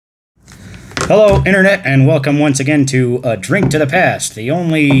Hello, Internet, and welcome once again to A Drink to the Past, the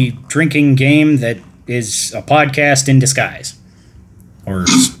only drinking game that is a podcast in disguise. Or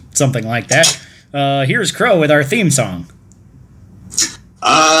something like that. Here's Crow with our theme song.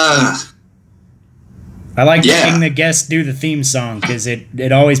 I like making the guests do the theme song, because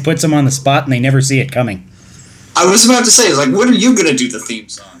it always puts them on the spot and they never see it coming. I was about to say, when are you going to do the theme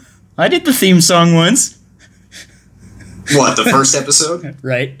song? I did the theme song once. What, the first episode?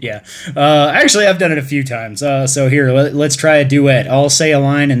 Right, yeah. Actually, I've done it a few times. So here, let's try a duet. I'll say a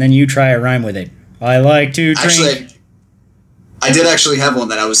line and then you try a rhyme with it. I like to drink. Actually, I did actually have one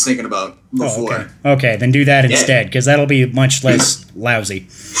that I was thinking about before. Oh, okay, then do that instead, because that'll be much less lousy.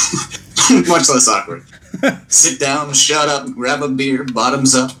 Much less awkward. Sit down, shut up, grab a beer,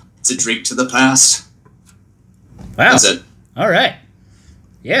 bottoms up. It's a drink to the past. Wow. That's it. All right.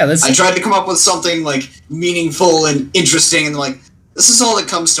 Yeah, I tried to come up with something, meaningful and interesting, and, this is all that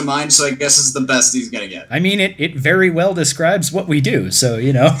comes to mind, so I guess it's the best he's gonna get. I mean, it very well describes what we do, so,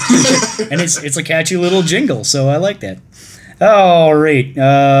 and it's a catchy little jingle, so I like that. All right,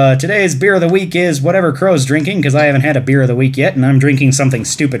 today's beer of the week is whatever Crow's drinking, because I haven't had a beer of the week yet, and I'm drinking something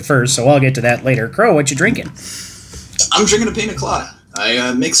stupid first, so I'll get to that later. Crow, what you drinking? I'm drinking a pina colada.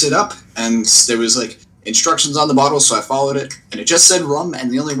 I mix it up, and there was, instructions on the bottle, so I followed it, and it just said rum, and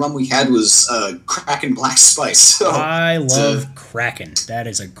the only rum we had was Kraken Black Spice. So I love Kraken. That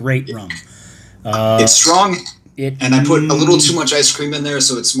is a great rum. It's strong, and I put a little too much ice cream in there,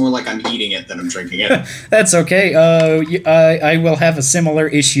 so it's more like I'm eating it than I'm drinking it. That's okay. I will have a similar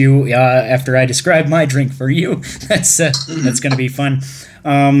issue after I describe my drink for you. That's going to be fun.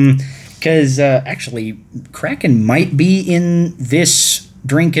 Because actually, Kraken might be in this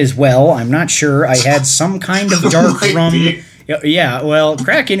drink as well. I'm not sure. I had some kind of dark rum. Yeah, well,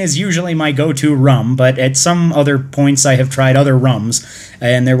 Kraken is usually my go-to rum, but at some other points I have tried other rums,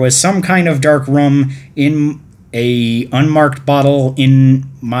 and there was some kind of dark rum in a unmarked bottle in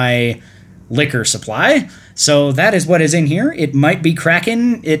my liquor supply. So that is what is in here. It might be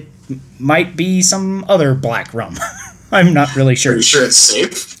Kraken. It might be some other black rum. I'm not really sure. Are you sure it's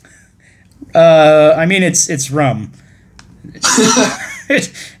safe? I mean, it's rum.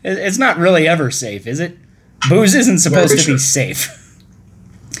 It's not really ever safe, is it? Booze isn't supposed to be safe.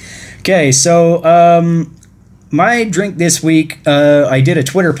 Okay, so my drink this week, I did a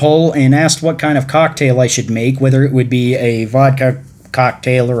Twitter poll and asked what kind of cocktail I should make, whether it would be a vodka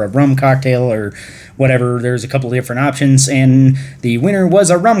cocktail or a rum cocktail or whatever. There's a couple of different options, and the winner was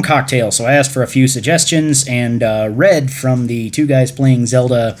a rum cocktail, so I asked for a few suggestions, and Red from the Two Guys Playing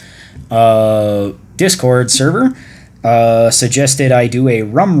Zelda Discord server suggested I do a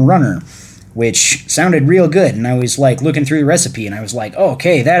rum runner, which sounded real good, and I was looking through the recipe, and I was like, oh,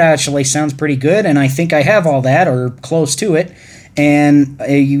 okay, that actually sounds pretty good, and I think I have all that, or close to it, and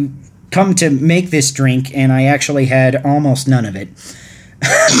you come to make this drink, and I actually had almost none of it.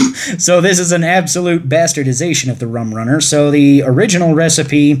 So this is an absolute bastardization of the rum runner. So the original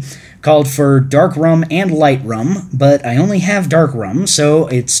recipe called for dark rum and light rum, but I only have dark rum, so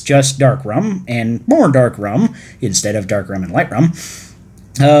it's just dark rum and more dark rum instead of dark rum and light rum.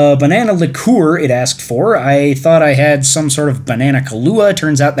 Banana liqueur it asked for. I thought I had some sort of banana Kahlua.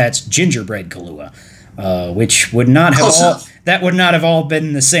 Turns out that's gingerbread Kahlua, which would not have all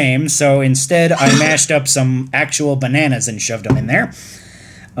been the same. So instead, I mashed up some actual bananas and shoved them in there.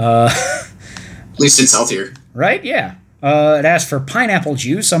 At least it's healthier. Right? Yeah. It asked for pineapple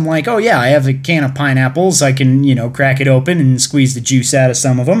juice. I'm like, oh yeah, I have a can of pineapples. I can, crack it open and squeeze the juice out of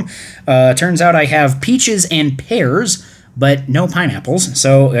some of them. Turns out I have peaches and pears, but no pineapples.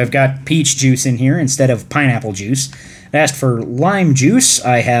 So I've got peach juice in here instead of pineapple juice. It asked for lime juice.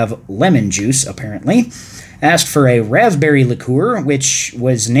 I have lemon juice, apparently. Asked for a raspberry liqueur, which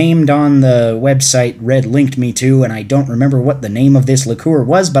was named on the website Red linked me to, and I don't remember what the name of this liqueur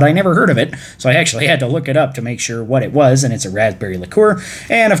was, but I never heard of it, so I actually had to look it up to make sure what it was, and it's a raspberry liqueur,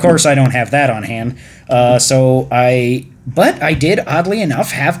 and of course I don't have that on hand, but I did, oddly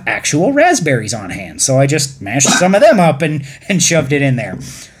enough, have actual raspberries on hand, so I just mashed some of them up and shoved it in there.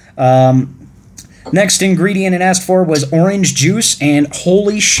 Next ingredient it asked for was orange juice, and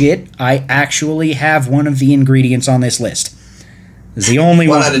holy shit, I actually have one of the ingredients on this list. It's the only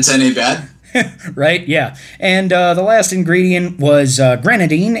one. 1 out of 10 ain't bad. Right, yeah. And the last ingredient was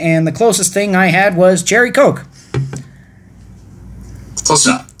grenadine, and the closest thing I had was cherry Coke. Close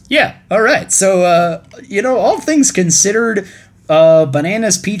enough. Yeah, all right. So, all things considered,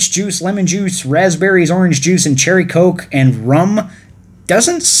 bananas, peach juice, lemon juice, raspberries, orange juice, and cherry Coke, and rum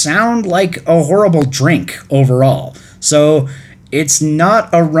doesn't sound like a horrible drink overall. So it's not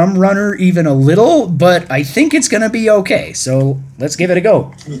a rum runner even a little, but I think it's going to be okay. So let's give it a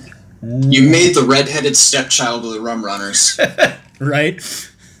go. You made the redheaded stepchild of the rum runners. Right?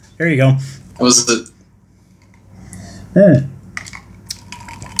 There you go. That was the...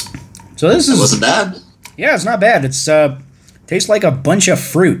 So this is... It wasn't bad. Yeah, it's not bad. It's tastes like a bunch of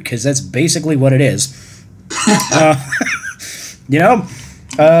fruit, because that's basically what it is. You know?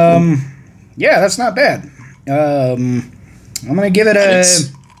 Yeah, that's not bad. I'm going to give it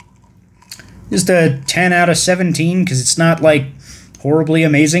just a 10 out of 17, because it's not, like, horribly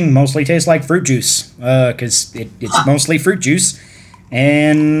amazing. Mostly tastes like fruit juice, because it's mostly fruit juice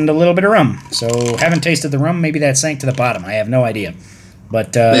and a little bit of rum. So, haven't tasted the rum. Maybe that sank to the bottom. I have no idea.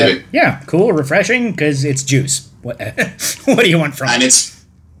 But, yeah, cool, refreshing, because it's juice. What do you want from it?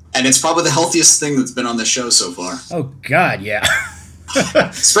 And it's probably the healthiest thing that's been on the show so far. Oh, God, yeah.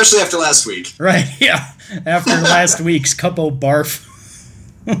 Especially after last week. Right, yeah. After last week's couple barf.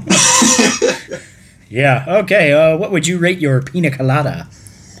 Yeah, okay, what would you rate your pina colada?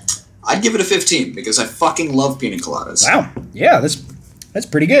 I'd give it a 15, because I fucking love pina coladas. Wow, yeah, that's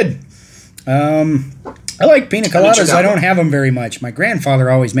pretty good. I like pina coladas. I don't have them very much. My grandfather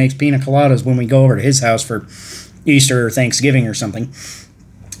always makes pina coladas when we go over to his house for Easter or Thanksgiving or something.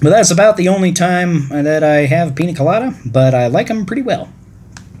 But that's about the only time that I have pina colada, but I like them pretty well.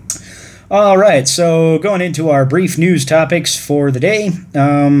 All right, so going into our brief news topics for the day,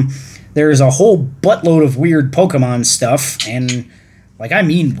 there's a whole buttload of weird Pokemon stuff, and, like, I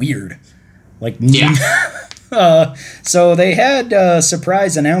mean weird. Like, yeah. So they had a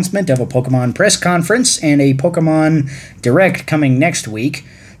surprise announcement of a Pokemon press conference and a Pokemon Direct coming next week.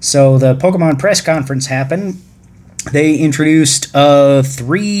 So the Pokemon press conference happened. They introduced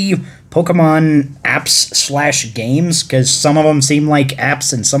 3 Pokemon apps / games, because some of them seem like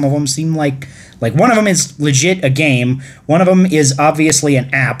apps and some of them seem like one of them is legit a game. One of them is obviously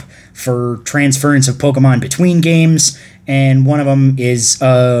an app for transference of Pokemon between games, and one of them is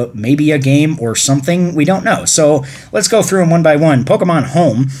maybe a game or something. We don't know. So let's go through them one by one. Pokemon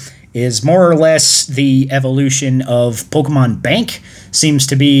Home is more or less the evolution of Pokemon Bank. Seems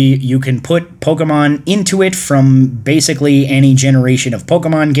to be you can put Pokemon into it from basically any generation of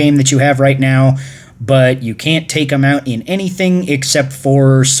Pokemon game that you have right now, but you can't take them out in anything except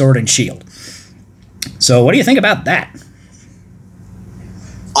for Sword and Shield. So what do you think about that?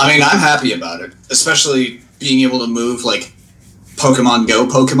 I mean, I'm happy about it, especially being able to move, like, Pokemon Go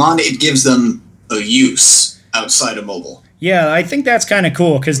Pokemon. It gives them a use outside of mobile. Yeah, I think that's kind of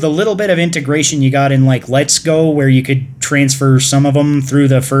cool, because the little bit of integration you got in, like, Let's Go, where you could transfer some of them through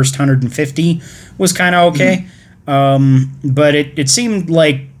the first 150, was kind of okay. Mm-hmm. But it seemed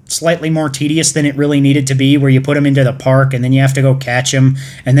like slightly more tedious than it really needed to be, where you put them into the park, and then you have to go catch them,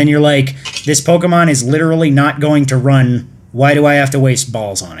 and then you're like, this Pokemon is literally not going to run. Why do I have to waste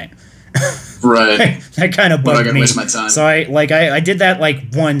balls on it? Right. That kind of bugged me. Waste my time. So I did that, like,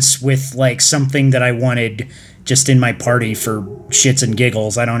 once with, like, something that I wanted just in my party for shits and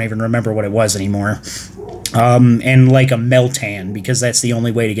giggles. I don't even remember what it was anymore. And like a Meltan, because that's the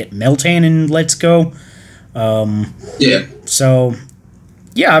only way to get Meltan in Let's Go. Yeah. So,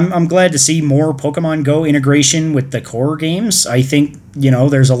 yeah, I'm glad to see more Pokemon Go integration with the core games. I think,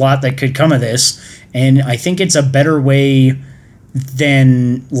 there's a lot that could come of this, and I think it's a better way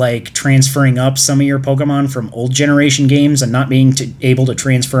than, like, transferring up some of your Pokemon from old generation games and not being able to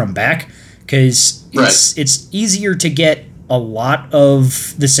transfer them back. Because it's easier to get a lot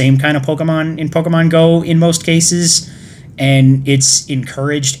of the same kind of Pokemon in Pokemon Go in most cases, and it's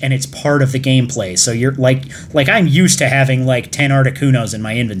encouraged and it's part of the gameplay. So you're like I'm used to having like 10 Articunos in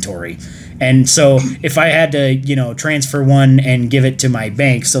my inventory, and so if I had to transfer one and give it to my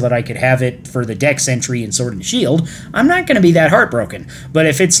bank so that I could have it for the Dex entry in Sword and Shield, I'm not going to be that heartbroken. But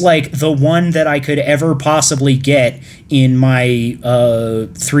if it's like the one that I could ever possibly get in my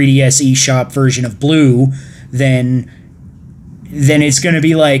 3DS eShop version of Blue, then it's going to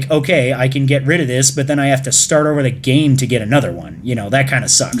be like, okay, I can get rid of this, but then I have to start over the game to get another one. That kind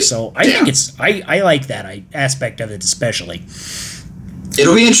of sucks. So I think I like that aspect of it especially.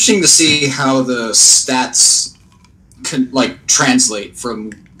 It'll be interesting to see how the stats can, like, translate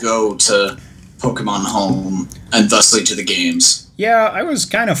from Go to Pokemon Home and thusly to the games. Yeah, I was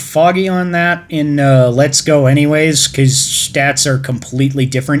kind of foggy on that in Let's Go anyways, because stats are completely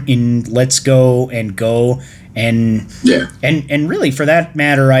different in Let's Go and Go. And really, for that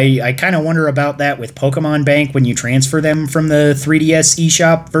matter, I kind of wonder about that with Pokemon Bank when you transfer them from the 3DS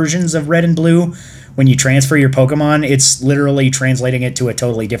eShop versions of Red and Blue. When you transfer your Pokemon, it's literally translating it to a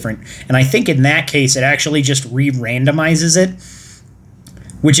totally different... And I think in that case, it actually just re-randomizes it,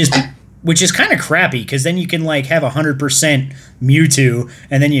 which is kind of crappy, because then you can like have 100% Mewtwo,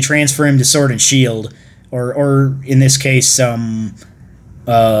 and then you transfer him to Sword and Shield, or in this case,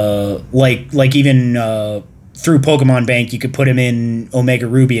 like even through Pokemon Bank, you could put him in Omega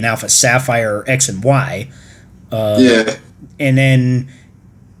Ruby and Alpha Sapphire X and Y. Yeah. And then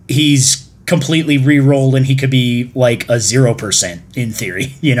he's completely re-rolled and he could be like a 0% in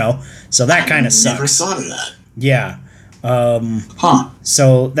theory, So that kind of sucks. Never thought of that. Yeah. Huh.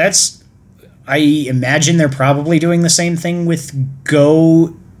 So that's, I imagine they're probably doing the same thing with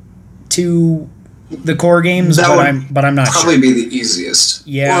Go to the core games, but I'm not probably sure. be the easiest.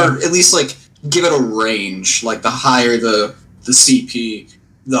 Yeah. Or at least like give it a range. Like the higher the CP,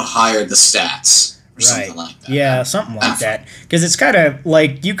 the higher the stats. Or something like that. Yeah, something like that. Because it's kind of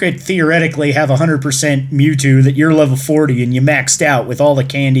like you could theoretically have 100% Mewtwo that you're level 40 and you maxed out with all the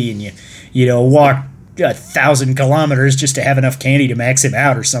candy and you walk 1,000 kilometers just to have enough candy to max him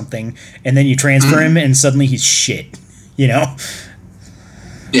out or something, and then you transfer him and suddenly he's shit. Yeah.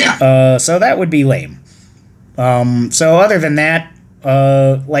 So that would be lame. So other than that,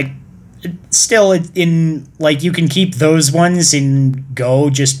 still in like you can keep those ones and Go,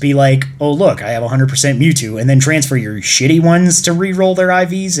 just be like, oh look, I have 100% Mewtwo, and then transfer your shitty ones to re-roll their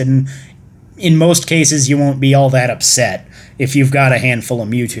IVs, and in most cases you won't be all that upset if you've got a handful of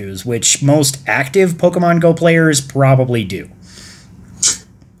Mewtwo's, which most active Pokemon Go players probably do.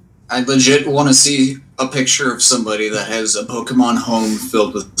 I legit want to see a picture of somebody that has a Pokemon home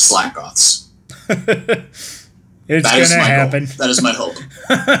filled with Slackoths. It's gonna happen. That is my hope.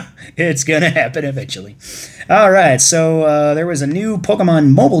 It's gonna happen eventually. All right, so there was a new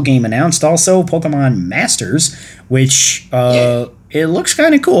Pokemon mobile game announced, also Pokemon Masters, which it looks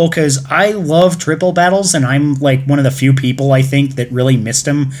kind of cool because I love triple battles, and I'm like one of the few people I think that really missed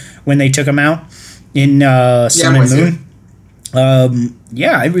them when they took them out in Sun and Moon.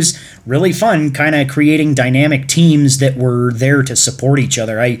 It was really fun kind of creating dynamic teams that were there to support each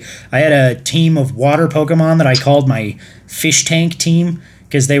other. I had a team of water Pokemon that I called my fish tank team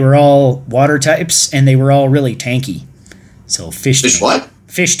because they were all water types and they were all really tanky. So fish tank. What?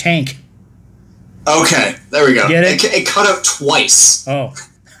 Fish tank. Okay, there we go. Get it? It cut out twice. Oh.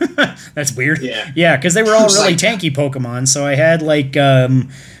 That's weird. Yeah. Yeah, because they were all really tanky Pokemon. So I had like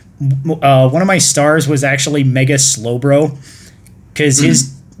one of my stars was actually Mega Slowbro, because his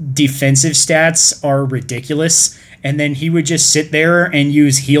defensive stats are ridiculous, and then he would just sit there and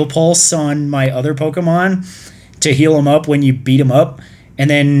use Heal Pulse on my other Pokemon to heal him up when you beat him up, and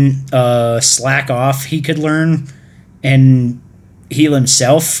then Slack Off he could learn and heal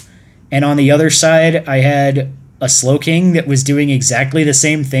himself. And on the other side, I had a Slowking that was doing exactly the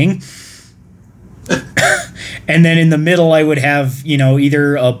same thing. And then in the middle, I would have,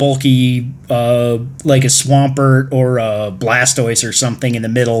 either a bulky, like a Swampert or a Blastoise or something in the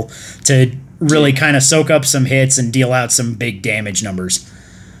middle to really kind of soak up some hits and deal out some big damage numbers.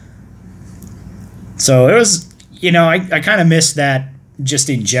 So it was, I kind of missed that just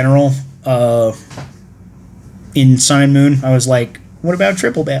in general. In Sun and Moon, I was like, what about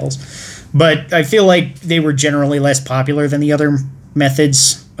triple battles? But I feel like they were generally less popular than the other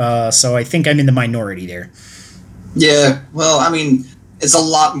methods, so I think I'm in the minority there. Yeah, well, I mean, it's a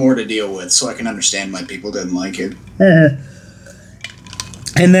lot more to deal with, so I can understand why people didn't like it.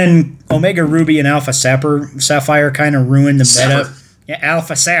 And then Omega Ruby and Alpha Sapphire kind of ruined the meta. Yeah,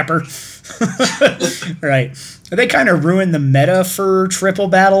 Alpha Sapper. Right. They kind of ruined the meta for triple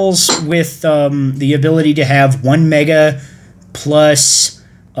battles with the ability to have one Mega plus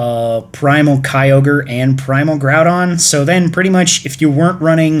Primal Kyogre and Primal Groudon. So then pretty much if you weren't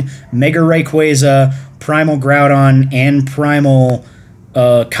running Mega Rayquaza, Primal Groudon, and Primal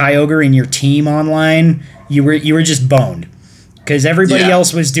Kyogre in your team online, you were just boned. Because everybody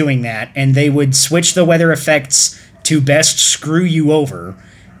else was doing that, and they would switch the weather effects to best screw you over,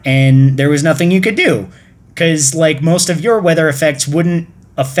 and there was nothing you could do. Because, like, most of your weather effects wouldn't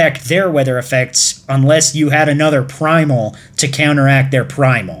affect their weather effects unless you had another Primal to counteract their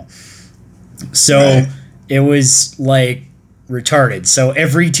Primal. So it was, like, retarded. So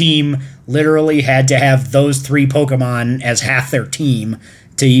every team literally had to have those three Pokemon as half their team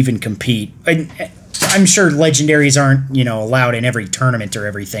to even compete. I'm sure legendaries aren't, allowed in every tournament or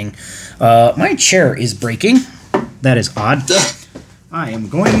everything. My chair is breaking. That is odd. I am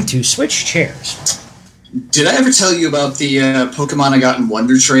going to switch chairs. Did I ever tell you about the Pokemon I got in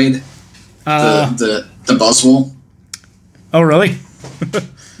Wonder Trade? The Buzzwole? Oh, really?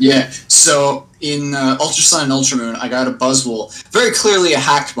 Yeah. So in Ultra Sun and Ultra Moon, I got a Buzzwole. Very clearly a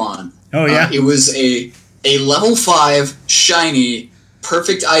Hackmon. Oh, yeah? It was a level 5 shiny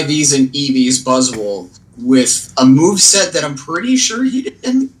perfect IVs and EVs Buzzwole with a moveset that I'm pretty sure he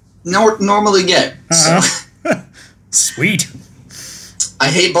didn't normally get. So. Sweet. I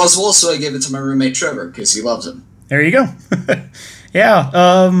hate Buzzwole, so I gave it to my roommate Trevor because he loves him. There you go.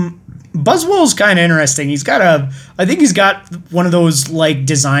 Yeah. Buzzwole's kind of interesting. I think he's got one of those like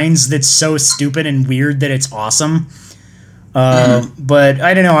designs that's so stupid and weird that it's awesome. But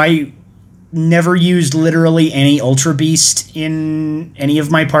I don't know. I never used literally any Ultra Beast in any of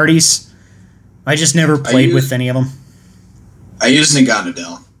my parties. I just never played with any of them. I used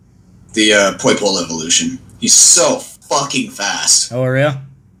Naganadel, the Poipole evolution. He's so fucking fast. Oh, really?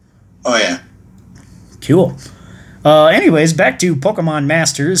 Oh, yeah. Cool. Anyways, back to Pokemon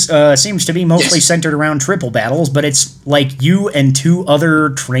Masters. Seems to be mostly centered around triple battles, but it's like you and 2 other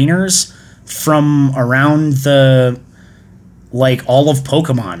trainers from around the, like, all of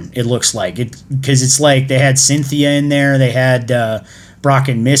Pokemon, it looks like. Because it's like they had Cynthia in there, they had Brock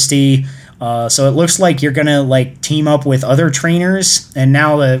and Misty. So it looks like you're going to, like, team up with other trainers. And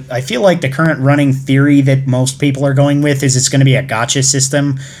now I feel like the current running theory that most people are going with is it's going to be a gacha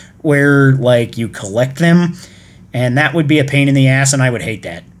system where, like, you collect them. And that would be a pain in the ass, and I would hate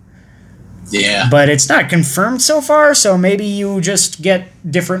that. Yeah. But it's not confirmed so far, so maybe you just get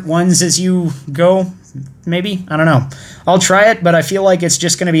different ones as you go. Maybe? I don't know. I'll try it, but I feel like it's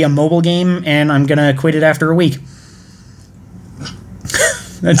just going to be a mobile game, and I'm going to quit it after a week.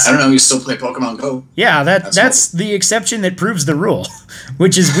 I don't know, you still play Pokemon Go. Yeah, that's the exception that proves the rule,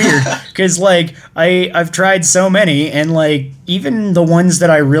 which is weird, because, like, I've tried so many, and, like, even the ones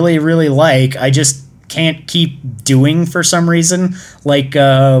that I really, really like, I just can't keep doing for some reason. Like,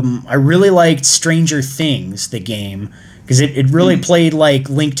 I really liked Stranger Things, the game, because it really played like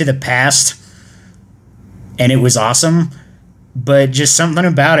Link to the Past, and it was awesome, but just something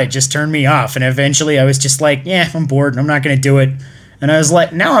about it just turned me off, and eventually I was just like, yeah, I'm bored, I'm not going to do it. And I was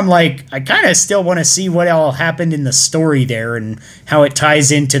like, now I'm like, I kind of still want to see what all happened in the story there and how it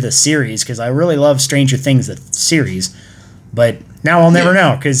ties into the series, because I really love Stranger Things, the series. But now I'll never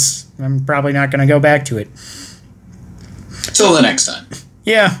know, because I'm probably not going to go back to it. Till the next time.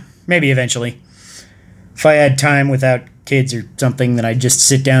 Yeah, maybe eventually. If I had time without kids or something, then I'd just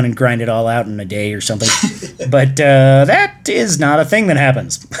sit down and grind it all out in a day or something. But that is not a thing that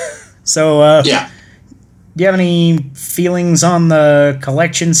happens. So, yeah. Do you have any feelings on the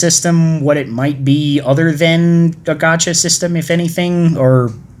collection system, what it might be other than a gacha system, if anything,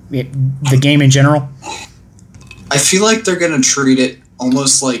 or the game in general? I feel like they're going to treat it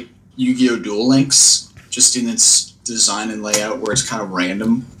almost like Yu-Gi-Oh! Duel Links, just in its design and layout where it's kind of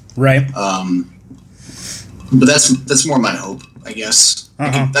random. Right. But that's more my hope, I guess.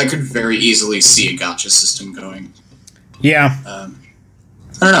 I could very easily see a gacha system going. Yeah. I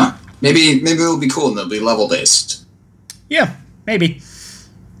don't know. Maybe it'll be cool and they'll be level-based. Yeah, maybe.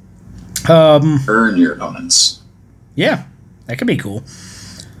 Earn your opponents. Yeah, that could be cool.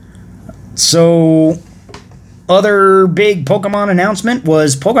 So, other big Pokemon announcement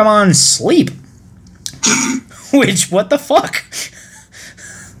was Pokemon Sleep. Which, what the fuck?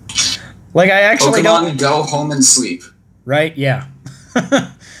 Like, I actually Pokemon Go Home and Sleep. Right? Yeah.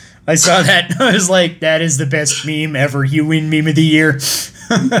 I saw that. I was like, that is the best meme ever. You win meme of the year.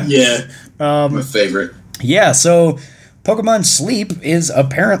 Yeah. My favorite. Yeah, so Pokemon Sleep is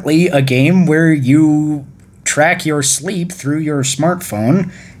apparently a game where you track your sleep through your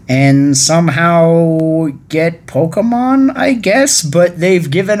smartphone and somehow get Pokemon, I guess, but they've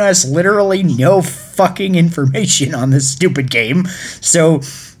given us literally no fucking information on this stupid game. So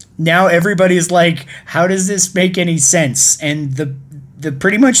now everybody's like, how does this make any sense? And the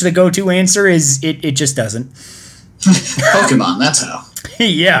pretty much the go-to answer is it just doesn't. Pokemon, that's how.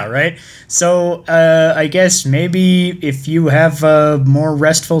 Yeah, right? So, I guess maybe if you have a more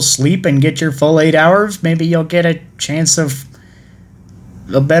restful sleep and get your full 8 hours, maybe you'll get a chance of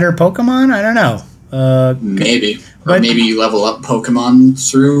a better Pokemon? I don't know. Maybe. Or maybe you level up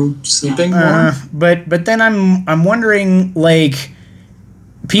Pokemon through sleeping more? But then I'm wondering, like,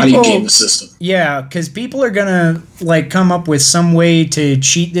 people, how do you game the system? Yeah, because people are gonna like come up with some way to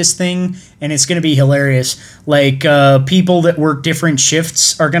cheat this thing, and it's gonna be hilarious. Like people that work different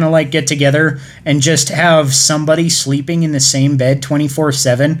shifts are gonna like get together and just have somebody sleeping in the same bed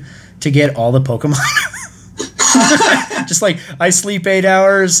 24/7 to get all the Pokemon. Just like, I sleep 8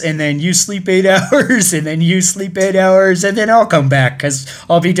 hours, and then you sleep 8 hours, and then you sleep 8 hours, and then I'll come back because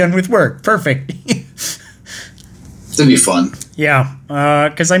I'll be done with work. Perfect. It'd be fun. Yeah,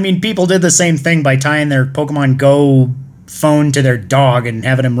 because, I mean, people did the same thing by tying their Pokemon Go phone to their dog and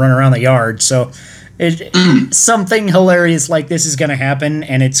having him run around the yard. So something hilarious like this is going to happen,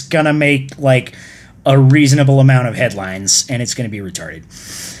 and it's going to make, like, a reasonable amount of headlines, and it's going to be retarded.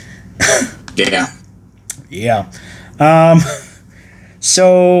 Yeah. Yeah.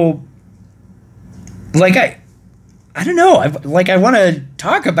 So, like, I don't know. I want to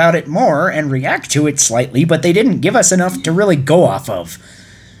talk about it more and react to it slightly, but they didn't give us enough to really go off of.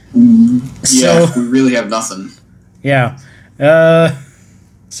 Yeah, we really have nothing. Yeah.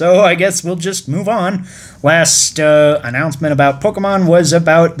 So I guess we'll just move on. Last announcement about Pokemon was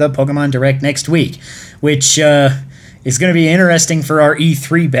about the Pokemon Direct next week, which is going to be interesting for our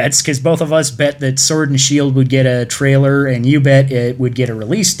E3 bets, because both of us bet that Sword and Shield would get a trailer, and you bet it would get a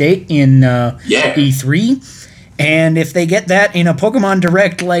release date in E3. And if they get that in a Pokemon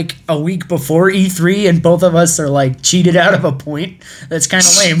Direct like a week before E3 and both of us are like cheated out of a point, that's kind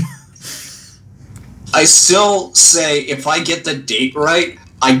of lame. I still say if I get the date right,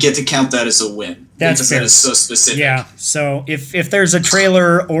 I get to count that as a win. That's fair. That is so specific. Yeah, so if there's a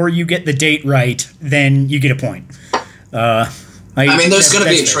trailer or you get the date right, then you get a point. I mean, there's going to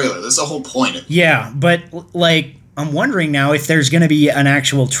be a trailer. That's the whole point. Yeah, but like I'm wondering now if there's going to be an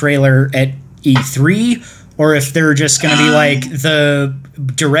actual trailer at E3, or if they're just going to be like, the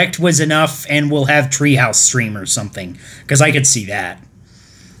Direct was enough and we'll have Treehouse stream or something. Because I could see that.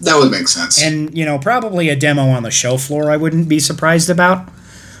 That would make sense. And, probably a demo on the show floor I wouldn't be surprised about.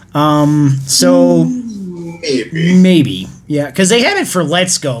 So... Maybe. Yeah, because they had it for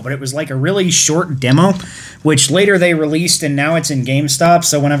Let's Go, but it was like a really short demo, which later they released, and now it's in GameStop.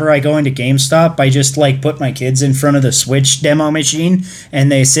 So whenever I go into GameStop, I just like put my kids in front of the Switch demo machine,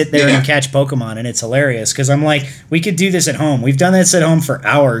 and they sit there and catch Pokemon, and it's hilarious. Because I'm like, we could do this at home. We've done this at home for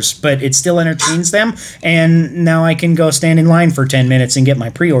hours, but it still entertains them, and now I can go stand in line for 10 minutes and get my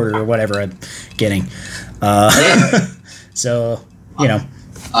pre-order or whatever I'm getting. So,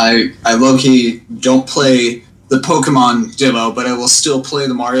 I low-key don't play the Pokemon demo, but I will still play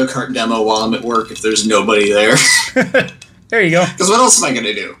the Mario Kart demo while I'm at work if there's nobody there. There you go. Because what else am I going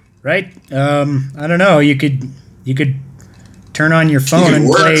to do? Right? I don't know. You could turn on your phone and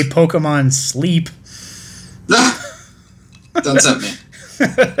play Pokemon Sleep. Don't tempt me.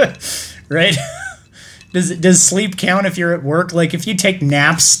 Right? Does sleep count if you're at work? Like, if you take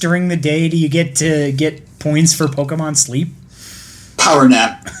naps during the day, do you get to get points for Pokemon Sleep? Power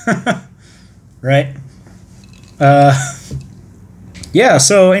nap. Right. Yeah,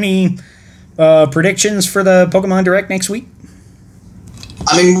 so any predictions for the Pokemon Direct next week?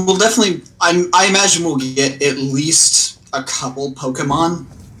 I mean, we'll definitely... I imagine we'll get at least a couple Pokemon.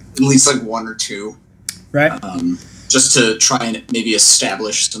 At least, like, one or two. Right. Just to try and maybe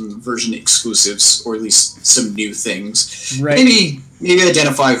establish some version exclusives, or at least some new things. Right. Maybe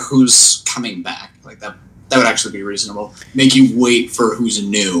identify who's coming back. Like, that would actually be reasonable. Make you wait for who's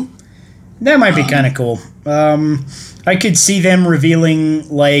new. That might be kind of cool. I could see them revealing,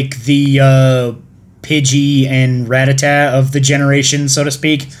 like, the Pidgey and Rattata of the generation, so to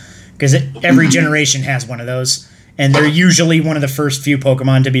speak. Because every generation has one of those. And they're usually one of the first few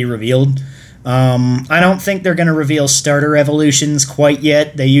Pokemon to be revealed. I don't think they're going to reveal starter evolutions quite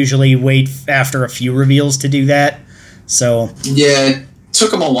yet. They usually wait after a few reveals to do that. So yeah, it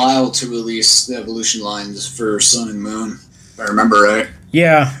took them a while to release the evolution lines for Sun and Moon, if I remember right.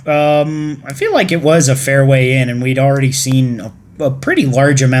 Yeah, I feel like it was a fair way in, and we'd already seen a pretty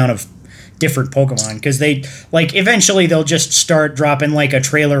large amount of different Pokemon, because they, like, eventually they'll just start dropping, like, a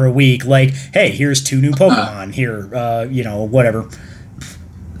trailer a week, like, hey, here's 2 new Pokemon, here, whatever.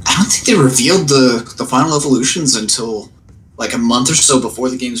 I don't think they revealed the final evolutions until, like, a month or so before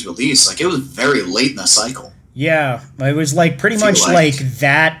the game's release. Like, it was very late in the cycle. Yeah, it was, like, pretty much like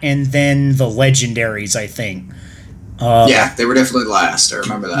that, and then the legendaries, I think. Yeah, they were definitely last. I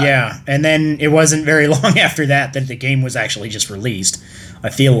remember that. Yeah, and then it wasn't very long after that the game was actually just released, I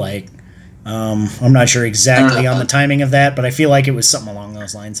feel like. I'm not sure exactly on the timing of that, but I feel like it was something along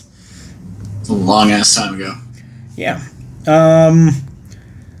those lines. It's a long-ass time ago. Yeah.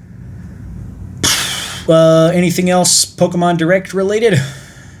 Anything else Pokemon Direct related?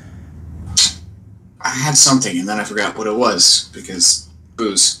 I had something, and then I forgot what it was, because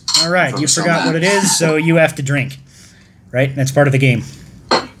booze. All right, you forgot what it is, so you have to drink. Right? That's part of the game.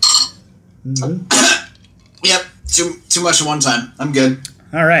 Mm-hmm. Yep, too much at one time. I'm good.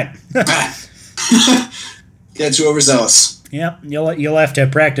 All right. Get too overzealous. Yep, you'll have to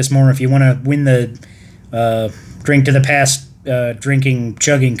practice more if you want to win the drink to the past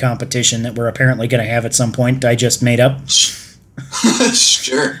chugging competition that we're apparently going to have at some point. I just made up.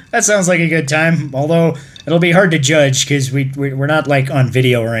 Sure. That sounds like a good time, although it'll be hard to judge because we're not, like, on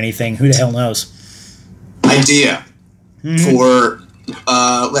video or anything. Who the hell knows? Idea for,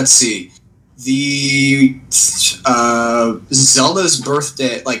 let's see, the Zelda's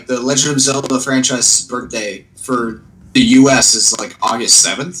birthday, like the Legend of Zelda franchise birthday for the US is like August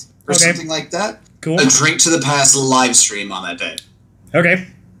 7th or something like that. Cool. A Drink to the Past live stream on that day. Okay.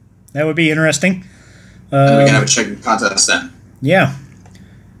 That would be interesting. And we can have a chicken contest then. Yeah.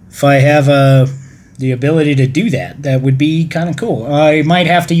 If I have the ability to do that, that would be kind of cool. I might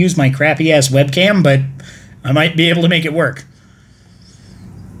have to use my crappy-ass webcam, but I might be able to make it work.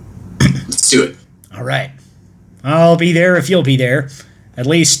 Let's do it. All right. I'll be there if you'll be there. At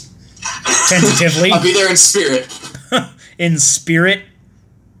least tentatively. I'll be there in spirit. In spirit?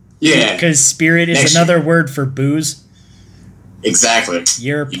 Yeah. Because spirit is another word for booze. Exactly.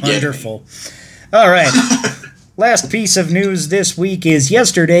 You're wonderful. All right. Last piece of news this week is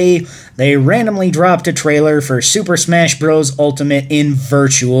yesterday, they randomly dropped a trailer for Super Smash Bros. Ultimate in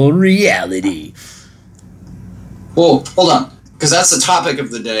virtual reality. Well, hold on, because that's the topic of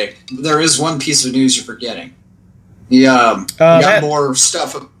the day. There is one piece of news you're forgetting. We got more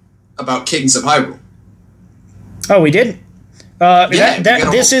stuff about Cadence of Hyrule. Oh, we did?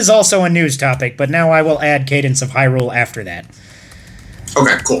 This is also a news topic, but now I will add Cadence of Hyrule after that.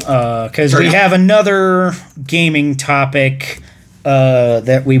 Okay, cool. Because we have another gaming topic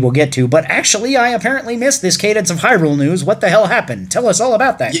that we will get to. But actually, I apparently missed this Cadence of Hyrule news. What the hell happened? Tell us all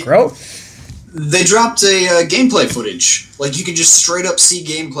about that, Crow. They dropped a gameplay footage. Like, you can just straight up see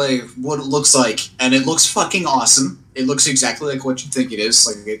gameplay, what it looks like. And it looks fucking awesome. It looks exactly like what you think it is.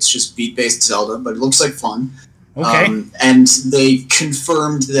 Like, it's just beat-based Zelda, but it looks like fun. Okay. And they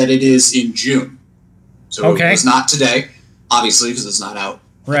confirmed that it is in June. So it was not today. Obviously, because it's not out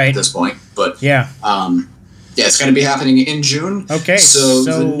at this point. But yeah, it's going to be happening in June. Okay. So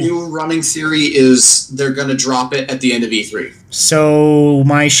the new running theory is they're going to drop it at the end of E3. So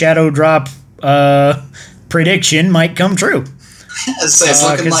my Shadow Drop prediction might come true. It's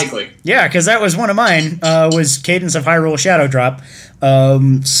looking likely. Yeah, because that was one of mine, was Cadence of Hyrule Shadow Drop.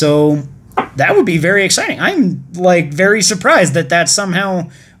 So that would be very exciting. I'm, very surprised that somehow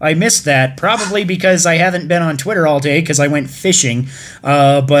I missed that. Probably because I haven't been on Twitter all day because I went fishing.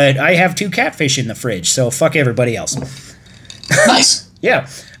 But I have 2 catfish in the fridge, so fuck everybody else. Nice. Yeah.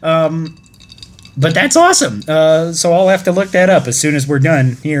 But that's awesome. So I'll have to look that up as soon as we're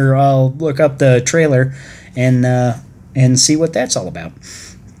done. Here, I'll look up the trailer and see what that's all about.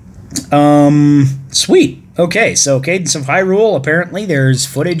 Sweet. Okay, so Cadence of Hyrule, apparently there's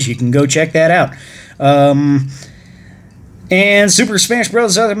footage. You can go check that out. And Super Smash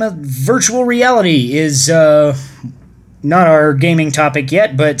Bros. Ultimate Virtual Reality is not our gaming topic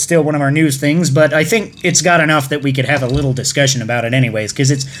yet, but still one of our news things. But I think it's got enough that we could have a little discussion about it anyways,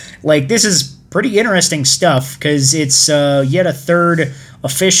 because it's, this is pretty interesting stuff, because it's yet a third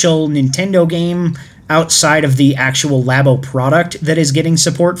official Nintendo game outside of the actual Labo product that is getting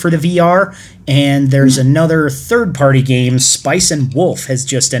support for the VR, and there's another third-party game, Spice and Wolf, has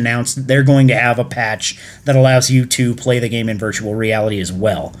just announced that they're going to have a patch that allows you to play the game in virtual reality as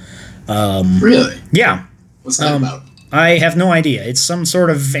well. Really? Yeah. What's that about? I have no idea. It's some sort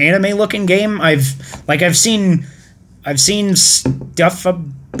of anime-looking game. I've seen stuff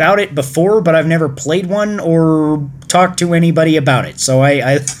about it before, but I've never played one or talked to anybody about it. So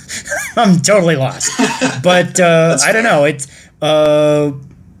I'm totally lost. But I don't know. It's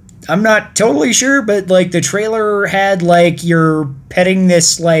I'm not totally sure, but the trailer had you're petting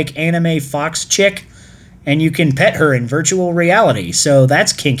this anime fox chick, and you can pet her in virtual reality. So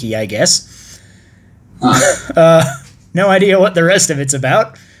that's kinky, I guess. No idea what the rest of it's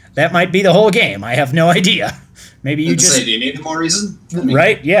about. That might be the whole game. I have no idea. Maybe you just... do you need more reason?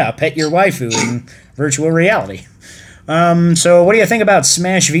 Right? Yeah, pet your waifu in virtual reality. So what do you think about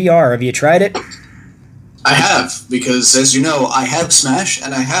Smash VR? Have you tried it? I have, because as you know, I have Smash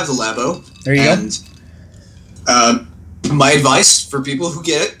and I have the Labo. There you go. My advice for people who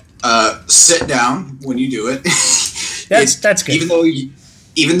get it, sit down when you do it. That's good.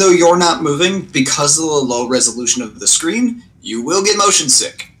 Even though you're not moving, because of the low resolution of the screen, you will get motion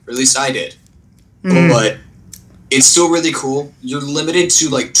sick. Or at least I did. But it's still really cool. You're limited to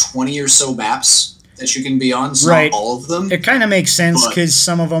 20 or so maps that you can be on, so not all of them. It kind of makes sense because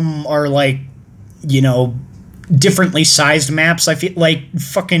some of them are differently sized maps. I feel like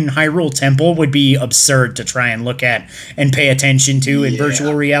fucking Hyrule Temple would be absurd to try and look at and pay attention to in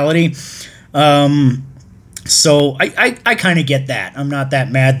virtual reality. So I kind of get that. I'm not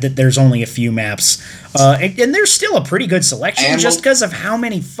that mad that there's only a few maps. And there's still a pretty good selection just because of how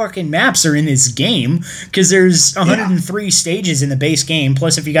many fucking maps are in this game. Because there's 103 stages in the base game.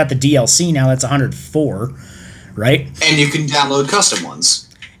 Plus, if you got the DLC now, that's 104, right? And you can download custom ones.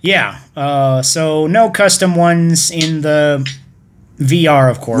 Yeah. So no custom ones in the VR,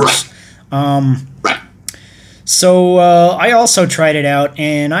 of course. Right. So I also tried it out,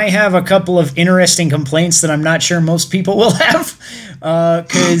 and I have a couple of interesting complaints that I'm not sure most people will have.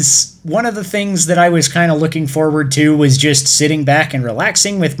 Because one of the things that I was kind of looking forward to was just sitting back and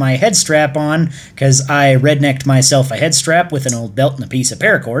relaxing with my head strap on, because I rednecked myself a head strap with an old belt and a piece of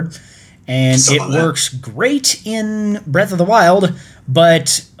paracord. And it works great in Breath of the Wild, but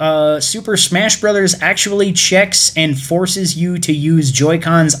Super Smash Bros. Actually checks and forces you to use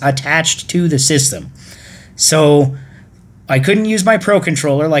Joy-Cons attached to the system. So I couldn't use my Pro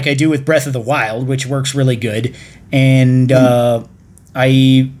Controller like I do with Breath of the Wild, which works really good. And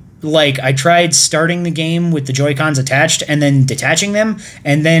I tried starting the game with the Joy-Cons attached and then detaching them,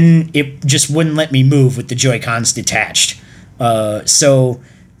 and then it just wouldn't let me move with the Joy-Cons detached. So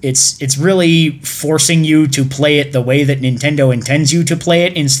it's really forcing you to play it the way that Nintendo intends you to play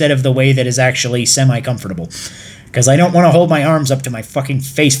it instead of the way that is actually semi-comfortable. Because I don't want to hold my arms up to my fucking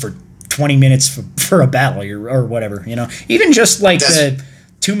face for 20 minutes for a battle or whatever, you know. Even just like the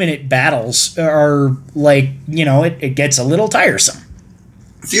 2-minute battles are like, you know, it gets a little tiresome.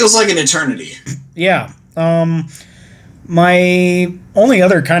 Feels like an eternity. Yeah. My only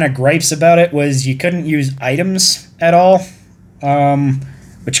other kind of gripes about it was you couldn't use items at all,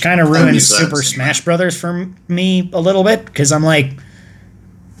 which kind of ruined Super Smash Brothers for me a little bit, because I'm like,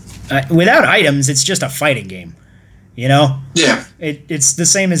 without items, it's just a fighting game. You know? Yeah. It's the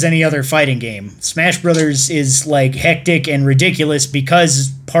same as any other fighting game. Smash Brothers is like hectic and ridiculous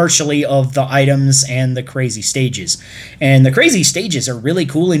because partially of the items and the crazy stages. And the crazy stages are really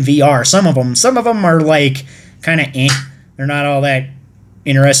cool in VR. Some of them are like kind of They're not all that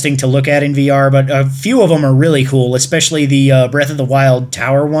interesting to look at in VR, but a few of them are really cool, especially the Breath of the Wild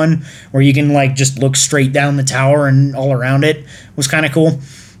tower one, where you can like just look straight down the tower and all around it. Was kind of cool.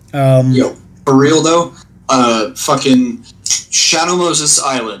 Yo, for real though, fucking Shadow Moses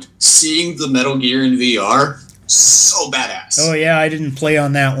Island, seeing the Metal Gear in VR, so badass. Oh yeah, I didn't play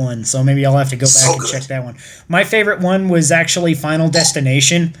on that one, so maybe I'll have to go back and check that one. My favorite one was actually Final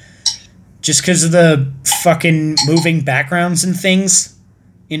Destination, just because of the fucking moving backgrounds and things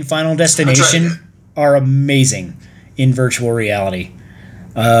in Final Destination are amazing in virtual reality.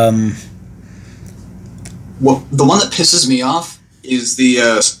 The one that pisses me off is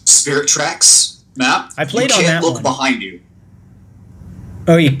the Spirit Tracks map. I played on that one. You can't look behind you.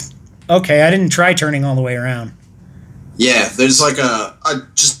 Oh, okay, I didn't try turning all the way around. Yeah, there's like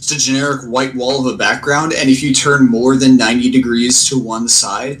just a generic white wall of a background, and if you turn more than 90 degrees to one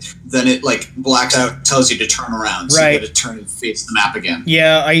side, then it like blacks out, tells you to turn around, so you got to turn and face the map again.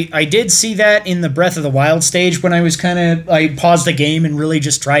 Yeah, I did see that in the Breath of the Wild stage when I paused the game and really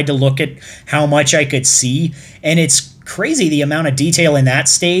just tried to look at how much I could see, and it's crazy the amount of detail in that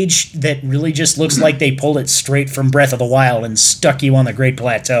stage that really just looks like they pulled it straight from Breath of the Wild and stuck you on the Great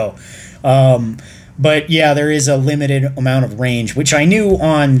Plateau. But yeah, there is a limited amount of range, which I knew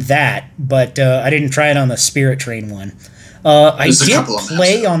on that, but I didn't try it on the Spirit Train one. I did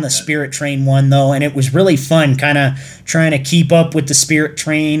play on the Spirit Train one, though, and it was really fun, kind of trying to keep up with the Spirit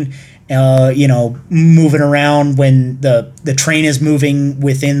Train, moving around when the train is moving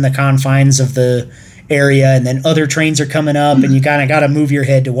within the confines of the area, and then other trains are coming up, and you kind of got to move your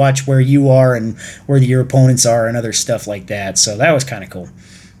head to watch where you are and where your opponents are and other stuff like that. So that was kind of cool.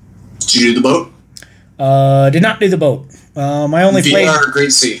 Did you do the boat? Did not do the boat. I only played VR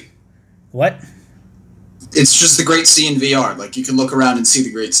Great Sea. What? It's just the Great Sea in VR. Like, you can look around and see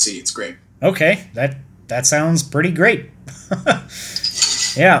the Great Sea. It's great. Okay, that sounds pretty great.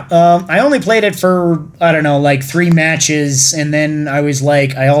 Yeah, I only played it for, I don't know, like 3 matches, and then I was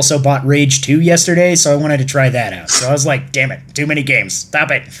like, I also bought Rage 2 yesterday, so I wanted to try that out. So I was like, damn it, too many games. Stop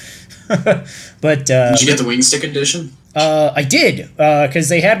it. But did you get the Wing Stick edition? I did, because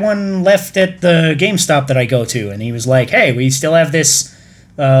they had one left at the GameStop that I go to, and he was like, hey, we still have this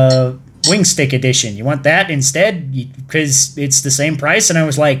Wing Stick edition. You want that instead? Because it's the same price? And I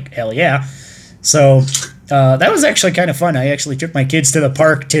was like, hell yeah. So that was actually kind of fun. I actually took my kids to the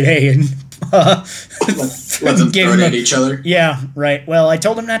park today and let them throw it at each other? Yeah, right. Well, I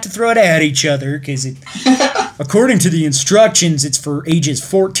told them not to throw it at each other because according to the instructions, it's for ages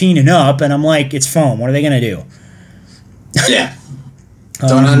 14 and up, and I'm like, it's foam. What are they going to do? Yeah.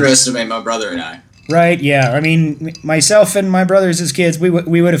 Don't underestimate my brother and I. Right, yeah. I mean, myself and my brothers as kids, we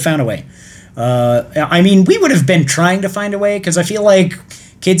would have found a way. We would have been trying to find a way, because I feel like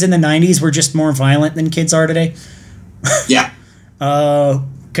kids in the 90s were just more violent than kids are today. Yeah.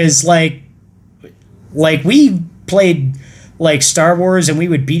 Because, like we played, like, Star Wars, and we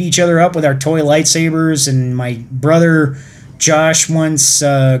would beat each other up with our toy lightsabers, and my brother Josh once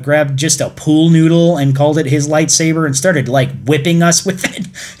grabbed just a pool noodle and called it his lightsaber and started, like, whipping us with it.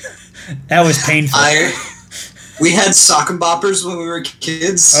 That was painful. We had sock and boppers when we were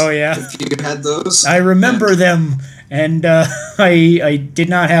kids. Oh, yeah. If you had those. I remember them, and I did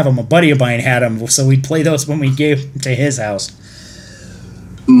not have them. A buddy of mine had them, so we'd play those when we gave them to his house.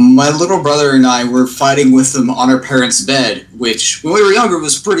 My little brother and I were fighting with them on our parents' bed, which, when we were younger,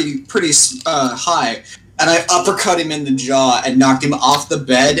 was pretty high. And I uppercut him in the jaw and knocked him off the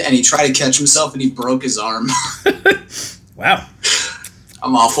bed, and he tried to catch himself, and he broke his arm. Wow.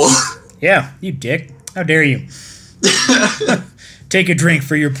 I'm awful. Yeah, you dick. How dare you? Take a drink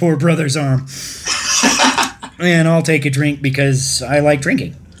for your poor brother's arm. And I'll take a drink because I like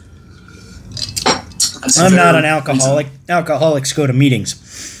drinking. I'm not an alcoholic. Alcoholics go to meetings.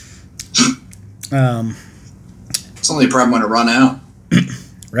 It's only a problem when I run out.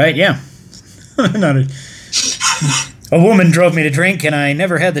 Right, yeah. Not a woman drove me to drink, and I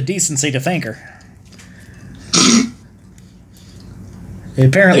never had the decency to thank her.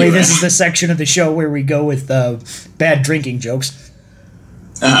 Apparently, this is the section of the show where we go with bad drinking jokes.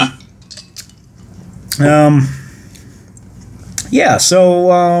 Uh-huh. Yeah,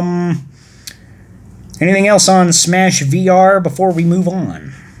 so, anything else on Smash VR before we move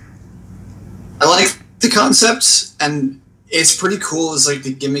on? I like the concept, and it's pretty cool as, like,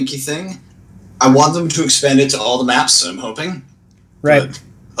 the gimmicky thing. I want them to expand it to all the maps, I'm hoping. Right. But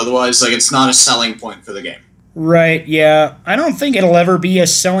otherwise, like, it's not a selling point for the game. Right, yeah. I don't think it'll ever be a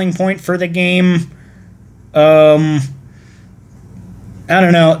selling point for the game. I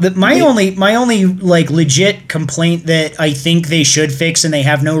don't know. My only like legit complaint that I think they should fix, and they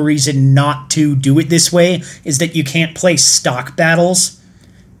have no reason not to do it this way, is that you can't play stock battles.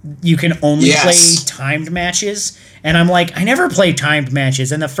 You can only play timed matches. And I'm like, I never play timed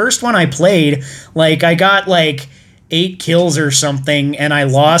matches. And the first one I played, like, I got like 8 kills or something, and I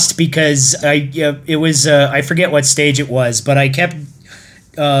lost because I forget what stage it was, but I kept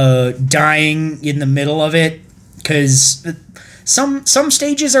dying in the middle of it because some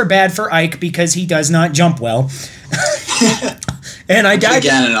stages are bad for Ike because he does not jump well. And I died.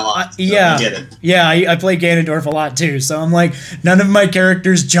 Ganon a lot. So yeah, I get it. Yeah, I play Ganondorf a lot too. So I'm like, none of my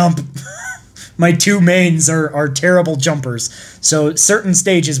characters jump. My 2 mains are terrible jumpers. So certain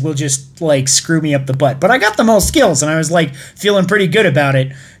stages will just like screw me up the butt. But I got the most skills, and I was like feeling pretty good about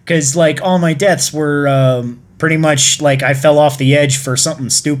it because like all my deaths were pretty much like I fell off the edge for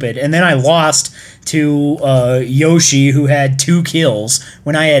something stupid, and then I lost to Yoshi, who had 2 kills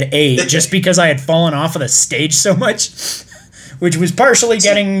when I had 8, just because I had fallen off of the stage so much. Which was partially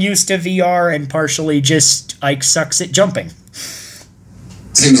getting used to VR and partially just Ike sucks at jumping.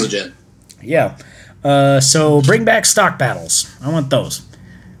 Seems legit. Yeah. So bring back stock battles. I want those.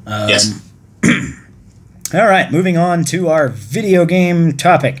 Yes. All right, moving on to our video game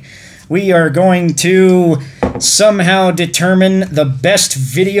topic. We are going to somehow determine the best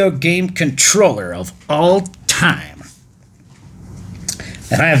video game controller of all time.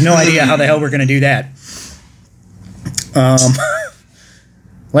 And I have no idea how the hell we're going to do that.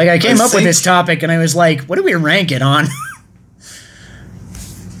 Like I came up with this topic and I was like, what do we rank it on?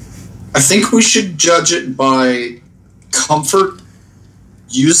 I think we should judge it by comfort,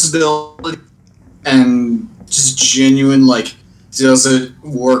 usability, and just genuine, like, does it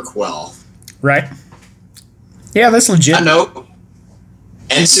work well? Right. Yeah, that's legit. I know.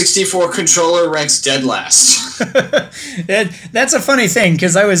 N64 controller ranks dead last. That's a funny thing,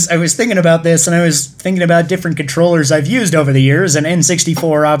 because I was thinking about this, and I was thinking about different controllers I've used over the years, and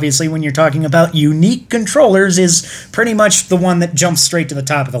N64, obviously, when you're talking about unique controllers, is pretty much the one that jumps straight to the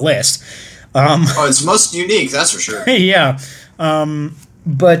top of the list. Oh, it's most unique, that's for sure. Yeah.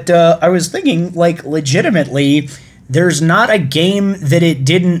 But I was thinking, like, legitimately, there's not a game that it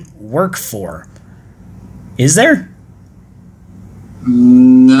didn't work for. Is there?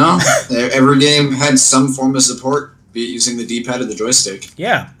 No. Every game had some form of support, be it using the D-pad or the joystick.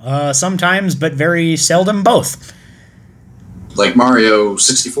 Yeah, sometimes, but very seldom both. Like Mario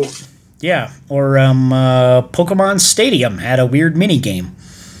 64. Yeah, or Pokemon Stadium had a weird mini-game.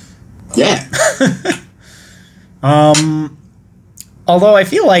 Yeah. Although I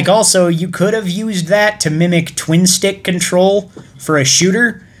feel like also you could have used that to mimic twin-stick control for a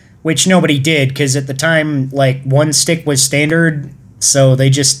shooter, which nobody did, because at the time, like, one stick was standard, so they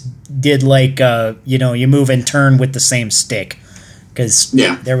just did, like, you move and turn with the same stick, because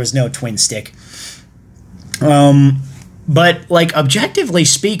there was no twin stick. But, like, objectively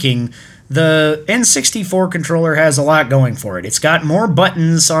speaking, the N64 controller has a lot going for it. It's got more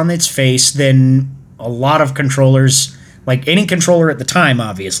buttons on its face than a lot of controllers, like any controller at the time,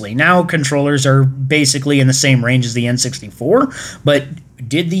 obviously. Now controllers are basically in the same range as the N64, but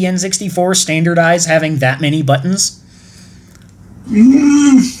did the N64 standardize having that many buttons?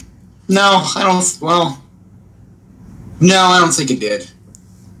 No, I don't. Well, No, I don't think it did.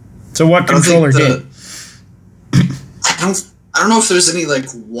 So what controller did? I don't know if there's any like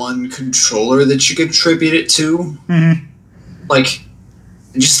one controller that you could attribute it to. Mm-hmm. Like,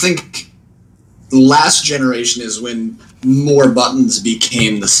 I just think the last generation is when more buttons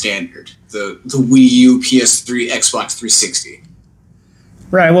became the standard. The Wii U, PS3, Xbox 360.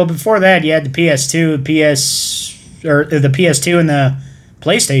 Right. Well, before that, you had the PS2, the PS2 and the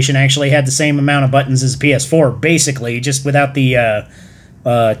PlayStation actually had the same amount of buttons as the PS4, basically, just without the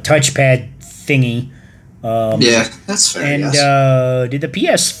touchpad thingy. Yeah, that's fair. And yes. Did the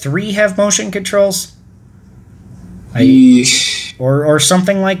PS3 have motion controls? Or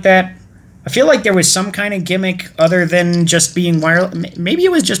something like that? I feel like there was some kind of gimmick other than just being wireless. Maybe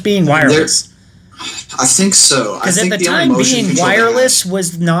it was just being wireless. I think so. Because at the time, being wireless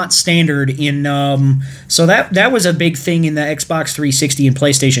was not standard in. So that was a big thing in the Xbox 360 and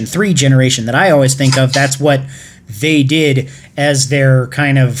PlayStation 3 generation that I always think of. That's what they did as their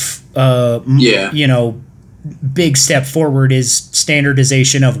kind of big step forward is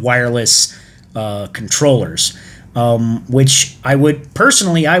standardization of wireless controllers. Which I would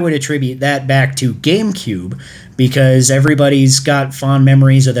attribute that back to GameCube, because everybody's got fond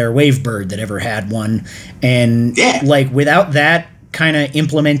memories of their Wavebird that ever had one, and like without that kind of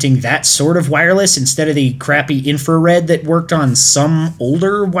implementing that sort of wireless instead of the crappy infrared that worked on some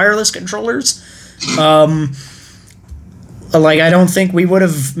older wireless controllers, like I don't think we would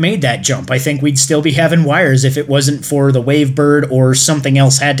have made that jump. I think we'd still be having wires if it wasn't for the Wavebird or something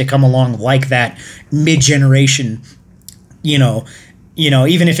else had to come along like that mid-generation,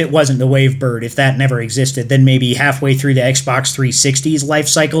 even if it wasn't the Wavebird, if that never existed, then maybe halfway through the Xbox 360's life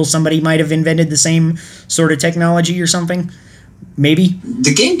cycle, somebody might have invented the same sort of technology or something. Maybe.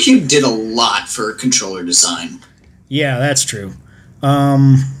 The GameCube did a lot for controller design. Yeah, that's true.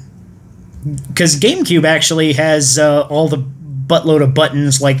 Because GameCube actually has all the buttload of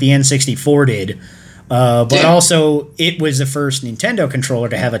buttons like the N64 did. But also, it was the first Nintendo controller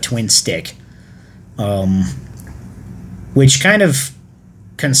to have a twin stick. Which kind of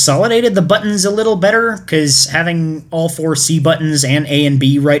consolidated the buttons a little better, because having all 4 C buttons and A and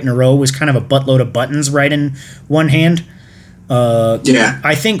B right in a row was kind of a buttload of buttons right in one hand.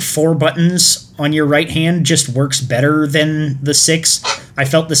 I think 4 buttons on your right hand just works better than the 6. I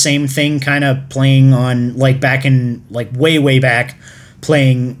felt the same thing kind of playing on, like, back in, like, way back,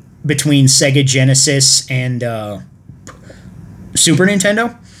 playing between Sega Genesis and Super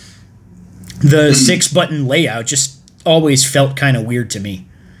Nintendo. The 6-button layout just always felt kind of weird to me.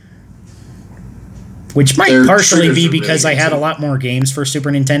 Which might partially be because I had a lot more games for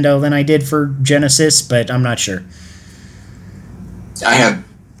Super Nintendo than I did for Genesis, but I'm not sure. I have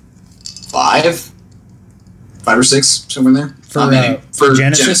 5 or 6, somewhere in there. For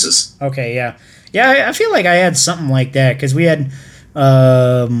Genesis. Okay, yeah. Yeah, I feel like I had something like that, because we had,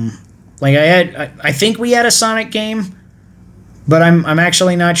 I think we had a Sonic game, but I'm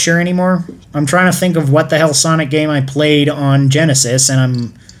actually not sure anymore. I'm trying to think of what the hell Sonic game I played on Genesis,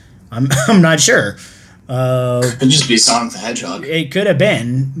 and I'm not sure. Could just be Sonic the Hedgehog. It could have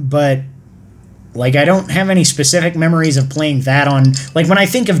been, but like I don't have any specific memories of playing that on. Like when I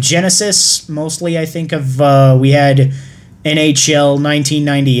think of Genesis, mostly I think of we had NHL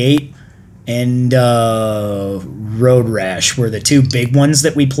 1998 and Road Rash were the 2 big ones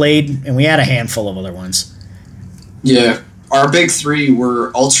that we played, and we had a handful of other ones. Yeah, our big 3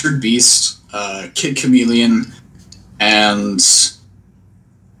 were Altered Beast, Kid Chameleon, and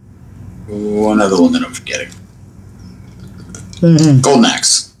one other one that I'm forgetting. Golden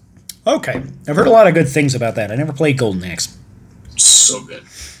Axe. Okay. I've heard a lot of good things about that. I never played Golden Axe. So good.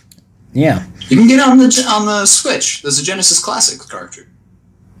 Yeah. You can get it on the Switch. There's a Genesis Classic cartridge.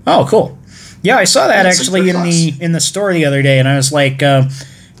 Oh, cool. Yeah, I saw that actually in the store the other day, and I was like,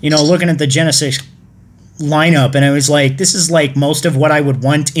 looking at the Genesis lineup, and I was like, this is like most of what I would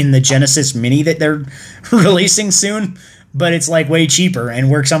want in the Genesis Mini that they're releasing soon, but it's like way cheaper and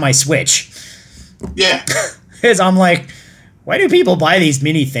works on my Switch. Yeah. Because I'm like, why do people buy these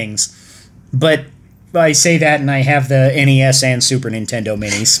mini things? But I say that, and I have the NES and Super Nintendo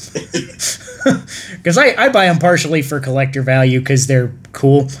minis. Because I buy them partially for collector value because they're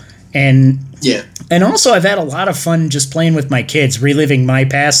cool. And also I've had a lot of fun just playing with my kids, reliving my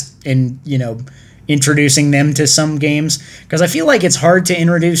past and, introducing them to some games. Because I feel like it's hard to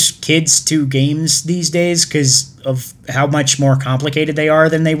introduce kids to games these days because of how much more complicated they are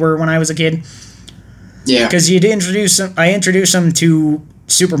than they were when I was a kid. Yeah. Because I introduced them to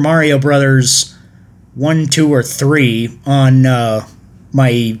Super Mario Brothers 1, 2, or 3 on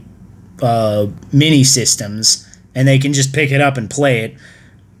my mini systems, and they can just pick it up and play it.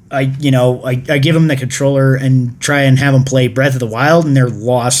 I give them the controller and try and have them play Breath of the Wild, and they're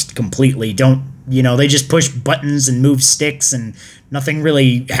lost completely. They just push buttons and move sticks, and nothing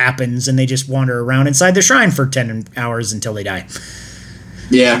really happens, and they just wander around inside the shrine for 10 hours until they die.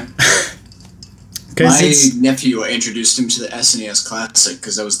 Yeah. My nephew, I introduced him to the SNES Classic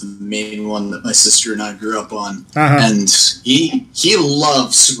because that was the main one that my sister and I grew up on. And he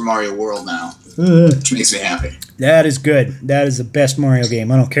loves Super Mario World now, which makes me happy. That is good. That is the best Mario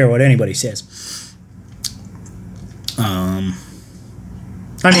game. I don't care what anybody says. I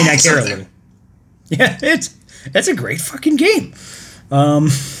care a little. Yeah, that's a great fucking game.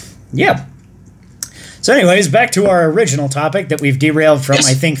 Yeah. So anyways, back to our original topic that we've derailed from,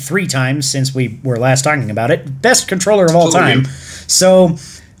 I think, 3 times since we were last talking about it. Best controller of all time. So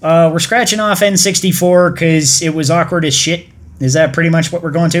we're scratching off N64 because it was awkward as shit. Is that pretty much what we're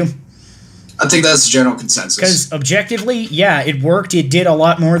going to? I think that's the general consensus. Because objectively, yeah, it worked. It did a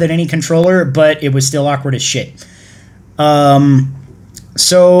lot more than any controller, but it was still awkward as shit.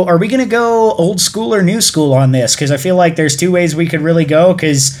 So are we going to go old school or new school on this? Because I feel like there's 2 ways we could really go,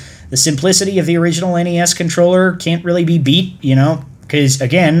 because the simplicity of the original NES controller can't really be beat, because,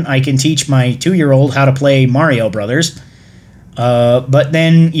 again, I can teach my 2-year-old how to play Mario Brothers, but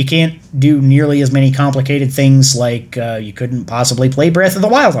then you can't do nearly as many complicated things like you couldn't possibly play Breath of the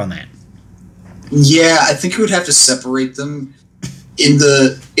Wild on that. Yeah, I think we would have to separate them. In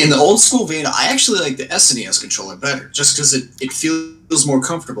the old school vein, I actually like the SNES controller better, just because it feels more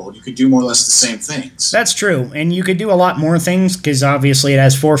comfortable. You could do more or less the same things. That's true, and you could do a lot more things, because obviously it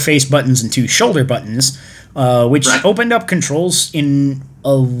has 4 face buttons and 2 shoulder buttons, which opened up controls in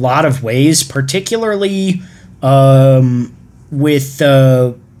a lot of ways, particularly with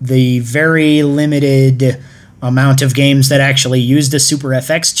the very limited amount of games that actually used a Super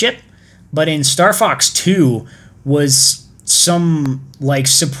FX chip. But in Star Fox 2 was some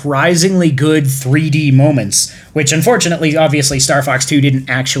surprisingly good 3D moments, which unfortunately, obviously, Star Fox 2 didn't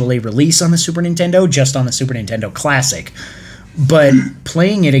actually release on the Super Nintendo, just on the Super Nintendo Classic. But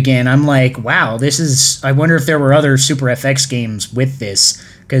playing it again, I'm like, wow, I wonder if there were other Super FX games with this,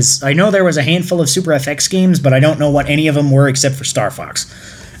 because I know there was a handful of Super FX games, but I don't know what any of them were except for Star Fox.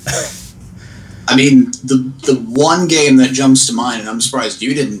 I mean, the one game that jumps to mind, and I'm surprised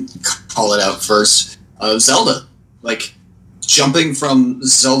you didn't call it out first, Zelda. Jumping from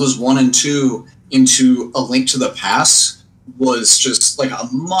Zelda's 1 and 2 into A Link to the Past was just a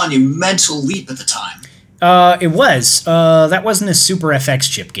monumental leap at the time. It was. That wasn't a Super FX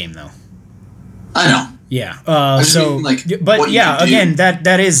chip game, though. I know. Yeah. Again,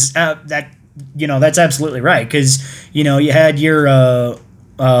 that is that's absolutely right, because you had your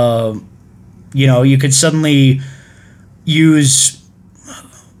you could suddenly use.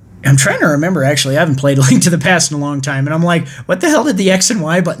 I'm trying to remember, actually. I haven't played Link to the Past in a long time, and I'm like, what the hell did the X and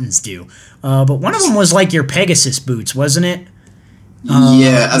Y buttons do? But one of them was your Pegasus boots, wasn't it?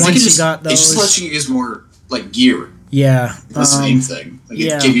 Yeah, I think it just lets you use more, gear. Yeah. That's the main thing.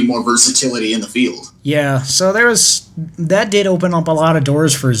 It gave you more versatility in the field. Yeah, so that did open up a lot of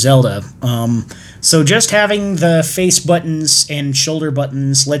doors for Zelda. So just having the face buttons and shoulder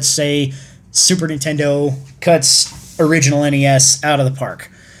buttons, let's say Super Nintendo cuts original NES out of the park.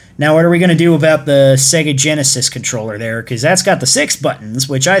 Now, what are we going to do about the Sega Genesis controller there? Because that's got the 6 buttons,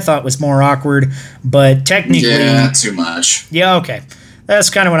 which I thought was more awkward, but technically... Yeah, not too much. Yeah, okay.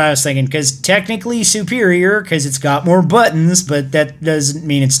 That's kind of what I was thinking, because technically superior, because it's got more buttons, but that doesn't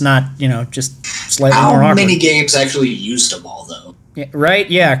mean it's not, just slightly more awkward. How many games actually used them all, though? Yeah, right?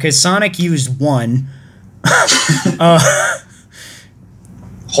 Yeah, because Sonic used 1.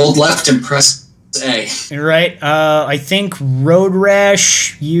 Hold left and press A. Right. I think Road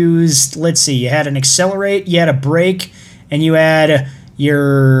Rash used, let's see, you had an accelerate, you had a brake, and you had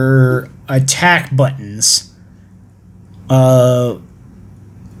your attack buttons.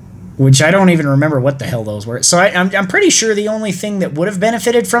 Which I don't even remember what the hell those were. So I'm pretty sure the only thing that would have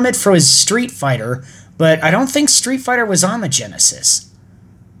benefited from it was Street Fighter, but I don't think Street Fighter was on the Genesis.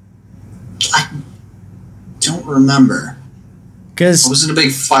 I don't remember. I Because wasn't a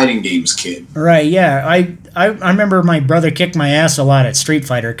big fighting games kid. right, yeah, I remember my brother kicked my ass a lot at Street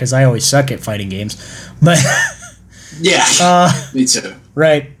Fighter because I always suck at fighting games, but Yeah, me too.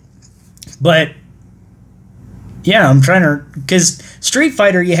 right, but yeah, I'm trying to, because Street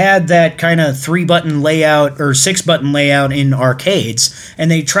Fighter, you had that kind of 3-button layout or 6-button layout in arcades,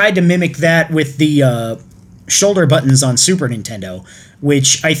 and they tried to mimic that with the shoulder buttons on Super Nintendo,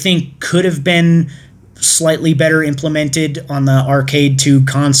 which I think could have been slightly better implemented on the arcade to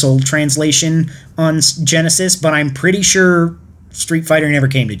console translation on Genesis, but I'm pretty sure Street Fighter never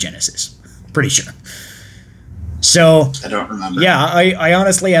came to Genesis. Pretty sure. So I don't remember. Yeah, I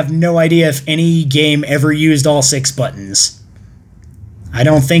honestly have no idea if any game ever used all 6 buttons. I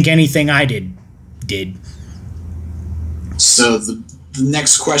don't think anything I did. So the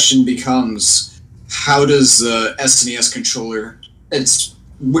next question becomes, how does the SNES controller...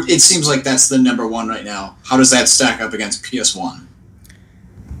 It seems like that's the number one right now. How does that stack up against PS1?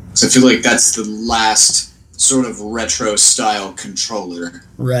 So I feel like that's the last sort of retro-style controller.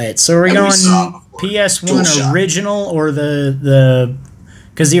 Right, so are we going PS1 original or the...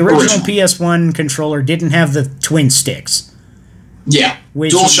 Because the original PS1 controller didn't have the twin sticks. Yeah,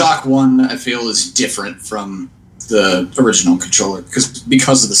 DualShock 1, I feel, is different from the original controller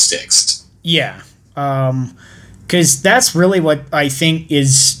because of the sticks. Yeah, because that's really what I think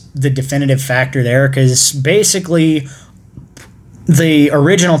is the definitive factor there, because basically the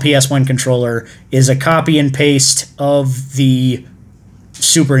original PS1 controller is a copy and paste of the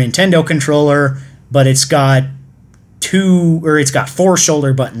Super Nintendo controller, but it's got 4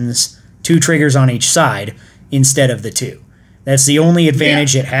 shoulder buttons, 2 triggers on each side instead of the 2. That's the only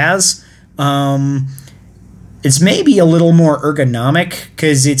advantage it has. It's maybe a little more ergonomic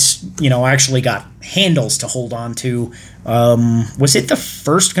because it's, actually got handles to hold on to. Was it the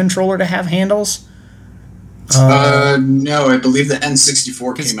first controller to have handles? No, I believe the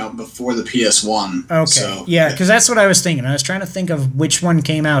N64 came out before the PS1. Okay, so, yeah, because that's what I was thinking. I was trying to think of which one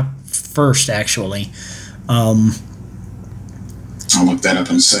came out first, actually. I'll look that up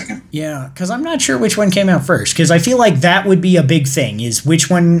in a second. Yeah, because I'm not sure which one came out first, because I feel like that would be a big thing, is which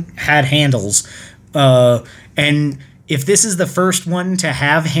one had handles. And if this is the first one to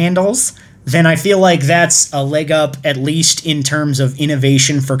have handles, then I feel like that's a leg up, at least in terms of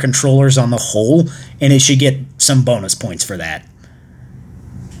innovation for controllers on the whole, and it should get some bonus points for that.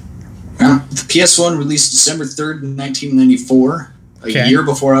 The PS1 released December 3rd, 1994, a year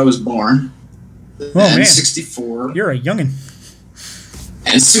before I was born. N64. Man. You're a youngin'.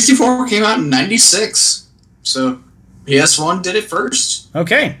 N64 came out in 96, so PS1 did it first.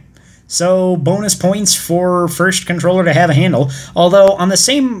 Okay. So bonus points for first controller to have a handle. Although on a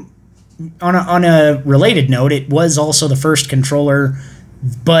related note, it was also the first controller,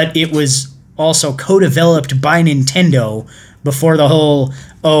 but it was also co-developed by Nintendo before the whole,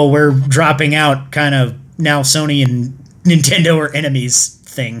 we're dropping out kind of now Sony and Nintendo are enemies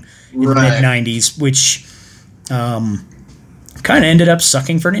thing in the mid-90s, which kind of ended up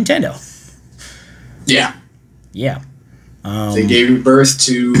sucking for Nintendo. Yeah. Yeah. They gave birth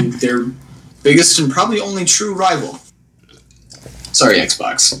to their biggest and probably only true rival. Sorry,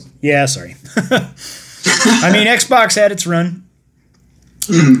 Xbox. Yeah, sorry. I mean, Xbox had its run,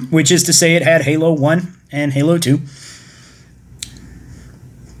 which is to say it had Halo 1 and Halo 2.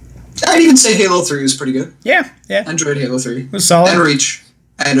 I'd even say Halo 3 was pretty good. Yeah. I enjoyed Halo 3. It was solid. And Reach.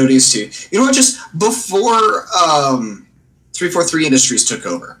 And ODST. You know what? Just before 343 Industries took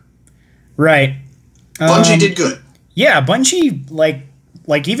over. Right. Bungie did good. Yeah, Bungie,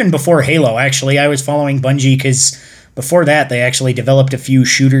 like even before Halo, actually, I was following Bungie because before that, they actually developed a few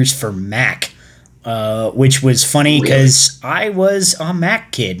shooters for Mac, which was funny because I was a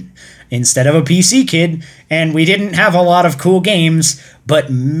Mac kid instead of a PC kid, and we didn't have a lot of cool games,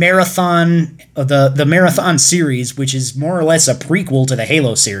 but Marathon, the Marathon series, which is more or less a prequel to the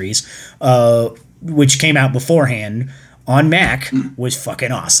Halo series, which came out beforehand on Mac, was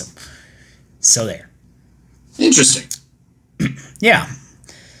fucking awesome. So there. Interesting. Yeah.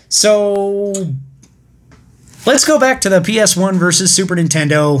 So let's go back to the PS1 versus Super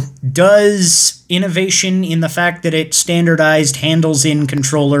Nintendo. Does innovation in the fact that it standardized handles in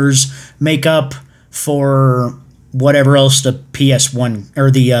controllers make up for whatever else the PS1 or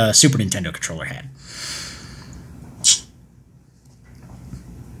the Super Nintendo controller had?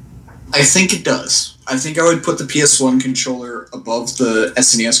 I think it does. I think I would put the PS1 controller above the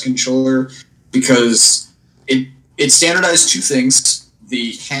SNES controller because it standardized 2 things: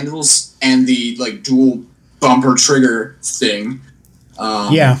 the handles and the dual bumper trigger thing.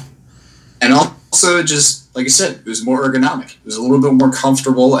 Yeah. And also, just like I said, it was more ergonomic. It was a little bit more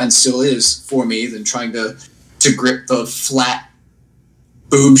comfortable, and still is for me, than trying to grip the flat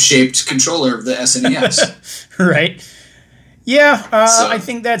boob-shaped controller of the SNES. Right. Yeah, I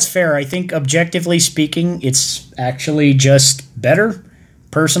think that's fair. I think objectively speaking, it's actually just better.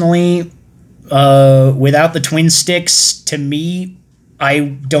 Personally, without the twin sticks, to me,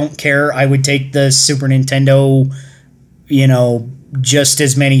 I don't care. I would take the Super Nintendo, just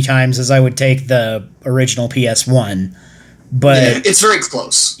as many times as I would take the original PS1. But yeah, it's very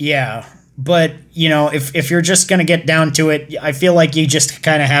close. Yeah, but, if you're just going to get down to it, I feel like you just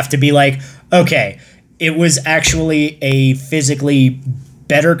kind of have to be like, okay, it was actually a physically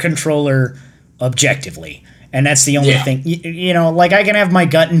better controller objectively. And that's the only thing, you know, like I can have my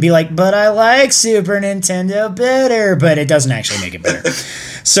gut and be like, but I like Super Nintendo better, but it doesn't actually make it better.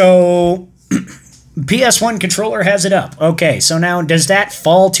 So PS1 controller has it up. Okay, so now does that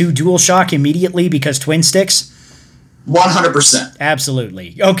fall to DualShock immediately because twin sticks? 100%.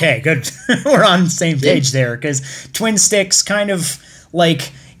 Absolutely. Okay, good. We're on the same page there, because twin sticks kind of,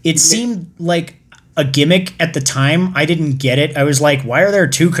 like, it seemed like a gimmick at the time. I didn't get it. I was like, why are there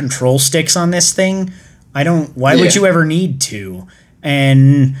 2 control sticks on this thing? Why would you ever need to?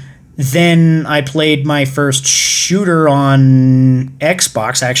 And then I played my first shooter on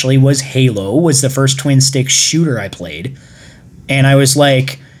Xbox, actually, was Halo, was the first twin stick shooter I played. And I was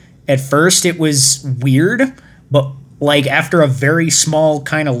like, at first it was weird, but like after a very small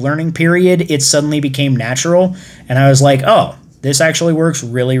kind of learning period, it suddenly became natural. And I was like, oh, this actually works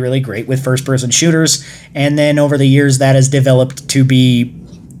really, really great with first-person shooters. And then over the years, that has developed to be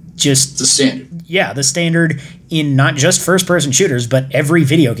just the standard. Yeah, the standard in not just first-person shooters, but every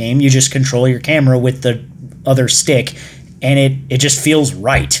video game. You just control your camera with the other stick, and it just feels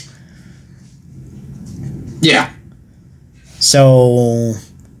right. Yeah. So,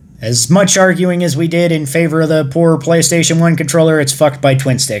 as much arguing as we did in favor of the poor PlayStation 1 controller, it's fucked by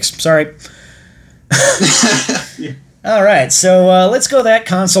twin sticks. Sorry. Yeah. All right, so let's go that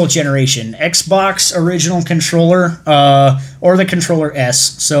console generation. Xbox original controller, or the controller S,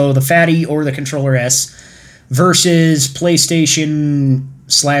 so the fatty or the controller S, versus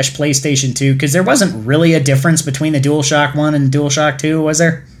PlayStation/PlayStation 2, because there wasn't really a difference between the DualShock 1 and DualShock 2, was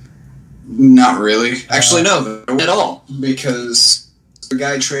there? Not really. Actually, no, at all, because a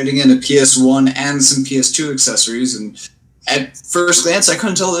guy trading in a PS1 and some PS2 accessories, and at first glance, I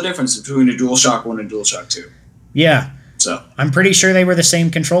couldn't tell the difference between a DualShock 1 and DualShock 2. Yeah. So I'm pretty sure they were the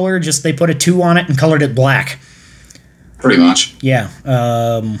same controller, just they put a 2 on it and colored it black. Pretty much. Yeah.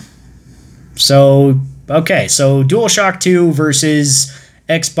 So DualShock 2 versus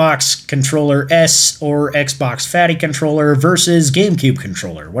Xbox controller S or Xbox fatty controller versus GameCube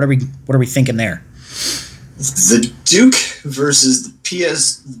controller. What are we thinking there? The Duke versus the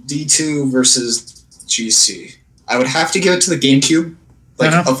PSD2 versus GC. I would have to give it to the GameCube.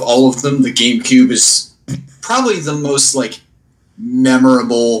 Of all of them, the GameCube is probably the most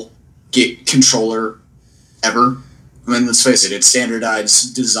memorable controller ever. I mean, let's face it, it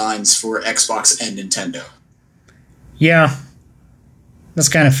standardized designs for Xbox and Nintendo. Yeah, that's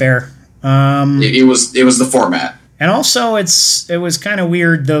kind of fair. It was the format, and also it was kind of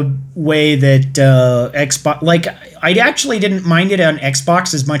weird the way that Xbox. Like, I actually didn't mind it on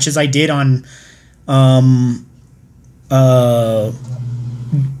Xbox as much as I did on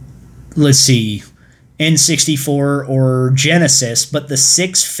let's see, N64 or Genesis, but the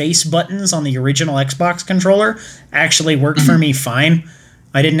 6 face buttons on the original Xbox controller actually worked for me fine.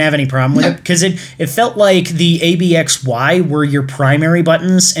 I didn't have any problem with it, because it felt like the ABXY were your primary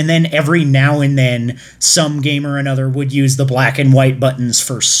buttons, and then every now and then some game or another would use the black and white buttons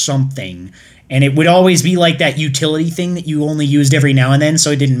for something. And it would always be like that utility thing that you only used every now and then,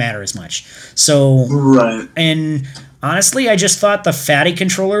 so it didn't matter as much. So, right. And honestly, I just thought the fatty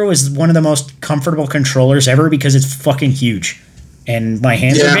controller was one of the most comfortable controllers ever, because it's fucking huge. And my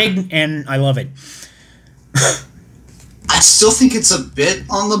hands are big, and I love it. I still think it's a bit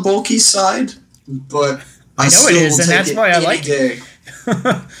on the bulky side, but I know it is, and that's why I like it.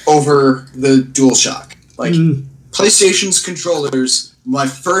 Over the DualShock. PlayStation's controllers, my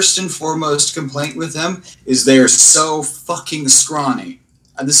first and foremost complaint with them is they are so fucking scrawny.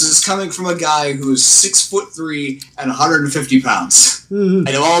 And this is coming from a guy who is 6'3" and 150 pounds.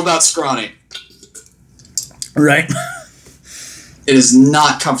 I know all about scrawny. Right. It is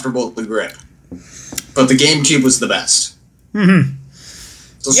not comfortable with the grip. But the GameCube was the best. Mm-hmm.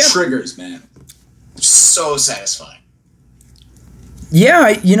 Those triggers, man. So satisfying. Yeah,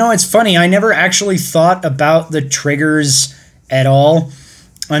 it's funny. I never actually thought about the triggers at all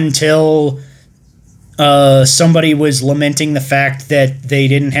until somebody was lamenting the fact that they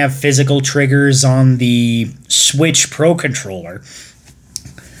didn't have physical triggers on the Switch Pro controller.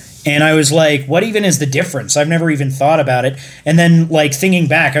 And I was like, what even is the difference? I've never even thought about it. And then, thinking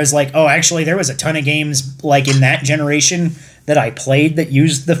back, I was like, oh, actually, there was a ton of games, in that generation that I played that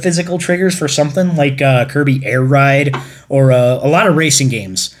used the physical triggers for something, like Kirby Air Ride, or a lot of racing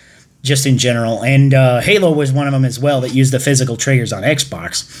games, just in general. And Halo was one of them as well that used the physical triggers on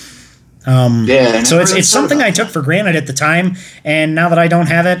Xbox. So it's something I took for granted at the time, and now that I don't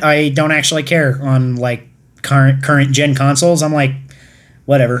have it, I don't actually care on, current gen consoles. I'm like,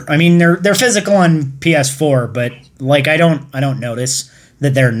 whatever. I mean, they're physical on PS4, but I don't notice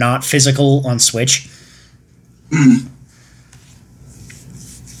that they're not physical on Switch. I'm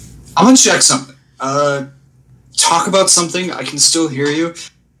gonna check something. talk about something. I can still hear you.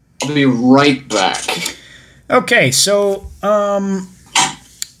 I'll be right back. Okay, so I'm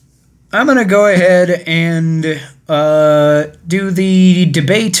gonna go ahead and do the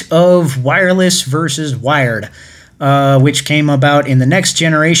debate of wireless versus wired, which came about in the next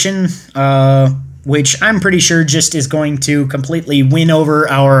generation, which I'm pretty sure just is going to completely win over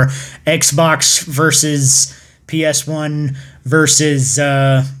our Xbox versus PS1 versus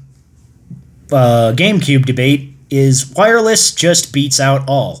GameCube debate. Is wireless just beats out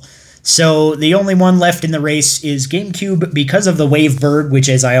all. So the only one left in the race is GameCube because of the Wavebird, which,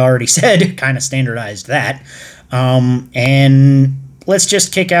 as I already said, kind of standardized that. And let's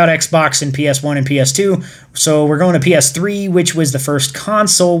just kick out Xbox and PS1 and PS2. So we're going to PS3, which was the first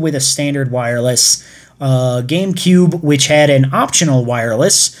console with a standard wireless. GameCube, which had an optional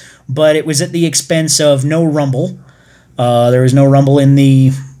wireless, but it was at the expense of no rumble. There was no rumble in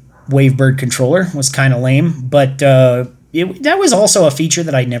the Wavebird controller. It was kind of lame, but that was also a feature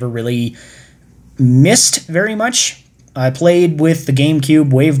that I never really missed very much. I played with the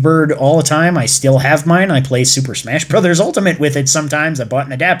GameCube Wavebird all the time. I still have mine. I play Super Smash Bros. Ultimate with it sometimes. I bought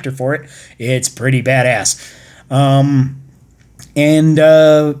an adapter for it. It's pretty badass.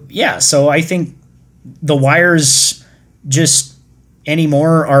 So I think the wires just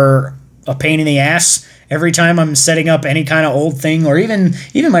anymore are a pain in the ass. Every time I'm setting up any kind of old thing, or even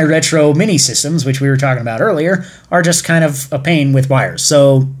my retro mini systems, which we were talking about earlier, are just kind of a pain with wires.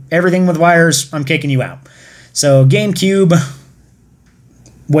 So everything with wires, I'm kicking you out. So GameCube,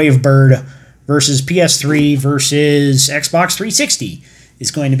 Wavebird versus PS3 versus Xbox 360 is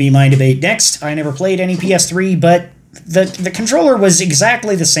going to be my debate next. I never played any PS3, but the controller was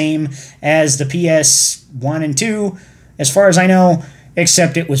exactly the same as the PS1 and 2, as far as I know,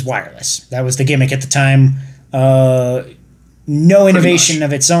 except it was wireless. That was the gimmick at the time. No innovation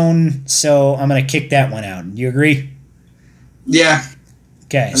of its own, so I'm going to kick that one out. You agree? Yeah.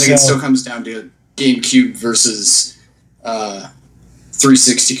 Okay. I think it still comes down to GameCube versus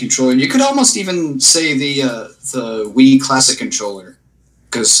 360 controller. You could almost even say the Wii Classic controller,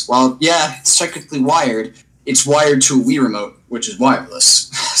 because while it's technically wired, it's wired to a Wii remote, which is wireless.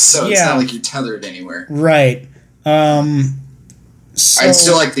 So it's not like you're tethered anywhere. Right. I'd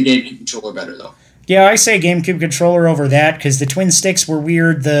still like the GameCube controller better, though. Yeah, I say GameCube controller over that, because the twin sticks were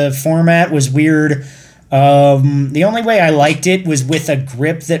weird, the format was weird. The only way I liked it was with a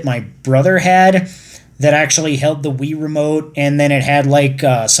grip that my brother had that actually held the Wii remote, and then it had like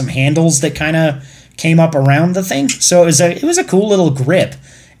some handles that kind of came up around the thing. So it was a cool little grip.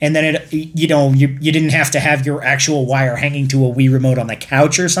 And then you didn't have to have your actual wire hanging to a Wii remote on the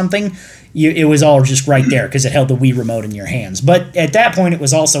couch or something. It was all just right there because it held the Wii remote in your hands. But at that point, it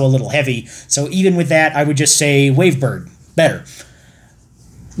was also a little heavy. So even with that, I would just say Wavebird better.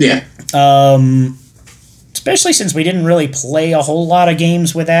 Yeah. Especially since we didn't really play a whole lot of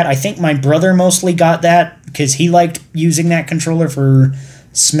games with that. I think my brother mostly got that because he liked using that controller for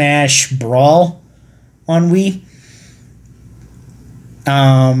Smash Brawl on Wii.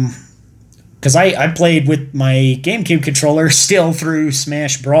 Because I played with my GameCube controller still through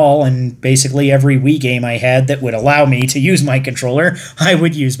Smash Brawl, and basically every Wii game I had that would allow me to use my controller, I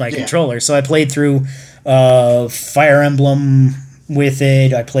would use my controller. So I played through Fire Emblem with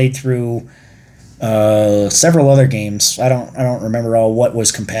it. I played through several other games. I don't remember all what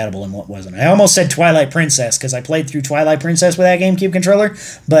was compatible and what wasn't. I almost said Twilight Princess because I played through Twilight Princess with that GameCube controller,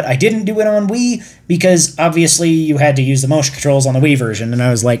 but I didn't do it on Wii because obviously you had to use the motion controls on the Wii version, and I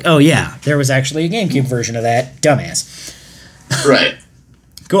was like, oh yeah, there was actually a GameCube version of that. Dumbass. Right.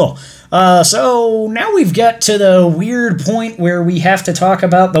 Cool. So now we've got to the weird point where we have to talk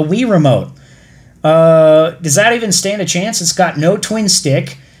about the Wii remote. Does that even stand a chance? It's got no twin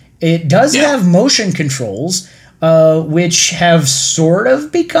stick. It does have motion controls, which have sort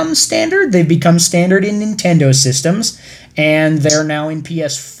of become standard. They've become standard in Nintendo systems, and they're now in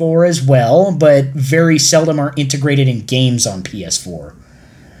PS4 as well, but very seldom are integrated in games on PS4.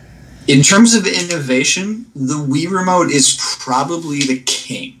 In terms of innovation, the Wii Remote is probably the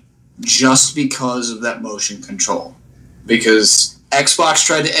king, just because of that motion control. Because Xbox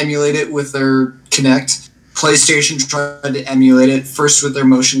tried to emulate it with their Kinect, PlayStation tried to emulate it first with their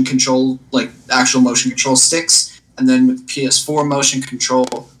motion control, like actual motion control sticks, and then with PS4 motion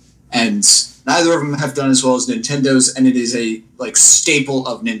control, and neither of them have done as well as Nintendo's, and it is a staple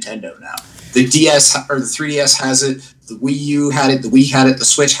of Nintendo now. The DS or the 3DS has it, the Wii U had it, the Wii had it, the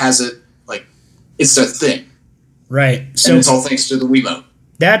Switch has it. It's their thing. Right. So and it's all thanks to the Wiimote.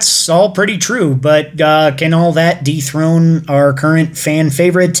 That's all pretty true, but can all that dethrone our current fan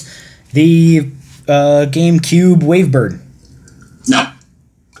favorite, the GameCube Wavebird? No.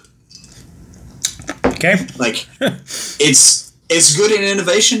 Okay. Like, it's good in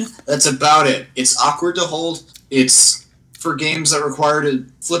innovation. That's about it. It's awkward to hold. It's for games that require to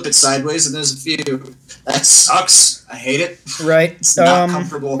flip it sideways, and there's a few. That sucks. I hate it. Right. It's not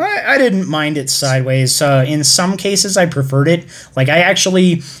comfortable. I didn't mind it sideways. In some cases, I preferred it. Like, I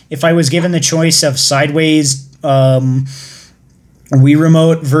actually, if I was given the choice of sideways Wii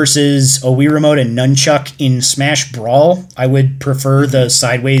Remote versus a Wii Remote and Nunchuck in Smash Brawl, I would prefer the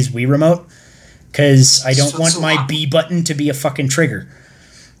sideways Wii Remote, because I don't want my B button to be a fucking trigger.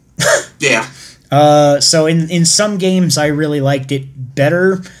 Yeah. So in some games, I really liked it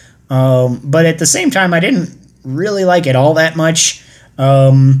better, but at the same time, I didn't really like it all that much.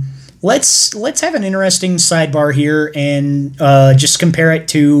 Let's have an interesting sidebar here and just compare it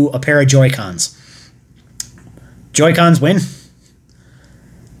to a pair of Joy-Cons. Joy-Cons win?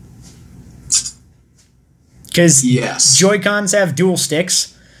 Because yes. Joy-Cons have dual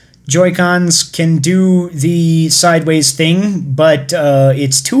sticks. Joy-Cons can do the sideways thing, but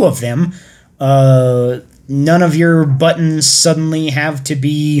it's two of them. None of your buttons suddenly have to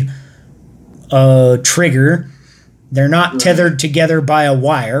be a trigger. They're not tethered together by a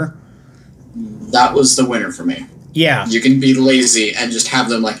wire. That was the winner for me. Yeah. You can be lazy and just have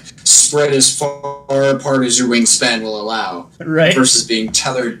them, like, spread as far apart as your wingspan will allow. Right. Versus being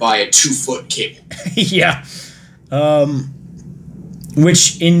tethered by a 2-foot cable. Yeah.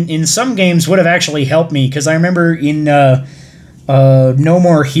 Which in some games would have actually helped me, because I remember in No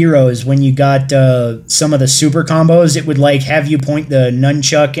More Heroes, when you got some of the super combos, it would like have you point the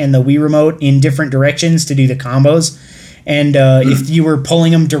nunchuck and the Wii Remote in different directions to do the combos. And if you were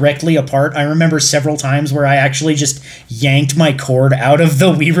pulling them directly apart, I remember several times where I actually just yanked my cord out of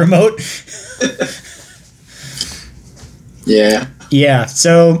the Wii Remote. Yeah. Yeah,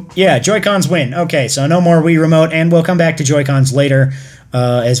 so, yeah, Joy-Cons win. Okay, so no more Wii Remote, and we'll come back to Joy-Cons later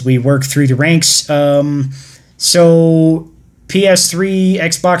as we work through the ranks. So, PS3,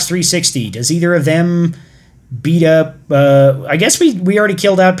 Xbox 360, does either of them beat up... I guess we already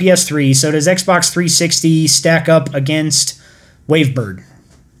killed out PS3, so does Xbox 360 stack up against Wavebird?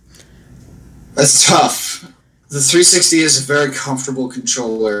 That's tough. The 360 is a very comfortable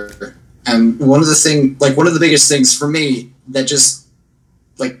controller, and one of the biggest things for me that just,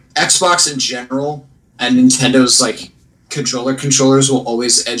 like, Xbox in general and Nintendo's, like, controllers will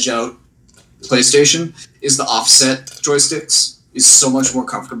always edge out PlayStation is the offset joysticks is so much more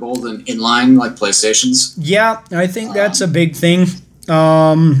comfortable than inline, like PlayStation's. Yeah, I think that's a big thing.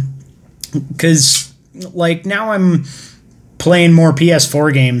 Because, like, now I'm playing more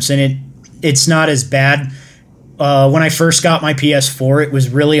PS4 games, and it's not as bad. When I first got my PS4, it was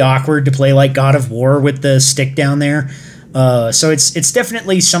really awkward to play, like, God of War with the stick down there. So it's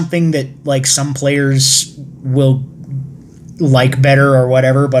definitely something that, like, some players will like better or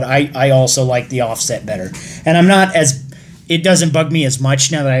whatever, but I also like the offset better. And I'm not as... It doesn't bug me as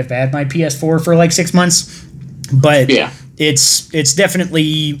much now that I've had my PS4 for, like, 6 months. But yeah, it's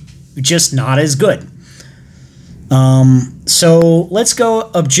definitely just not as good. So let's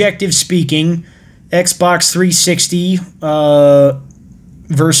go objective speaking. Xbox 360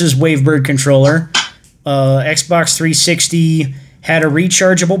 versus Wavebird controller. Xbox 360 had a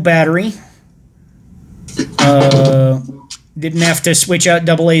rechargeable battery. Didn't have to switch out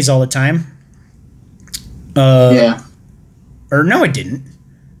AA's all the time. Yeah. Or no, it didn't.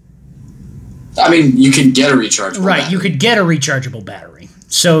 I mean, you could get a rechargeable Right, battery. you could get a rechargeable battery.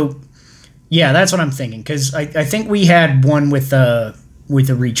 So, yeah, that's what I'm thinking. Because I think we had one with a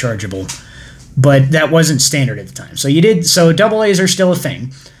rechargeable, but that wasn't standard at the time. So you did. So AA's are still a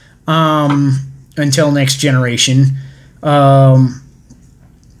thing until next generation.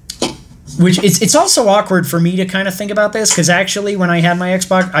 Which it's also awkward for me to kind of think about this, because actually when I had my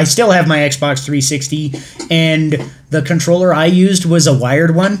Xbox, I still have my Xbox 360, and the controller I used was a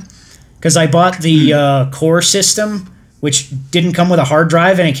wired one, because I bought the core system, which didn't come with a hard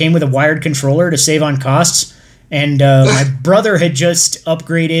drive, and it came with a wired controller to save on costs. And my brother had just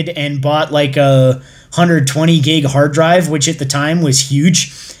upgraded and bought like a 120 gig hard drive, which at the time was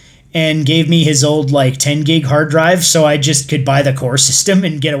huge, and gave me his old like 10 gig hard drive, so I just could buy the core system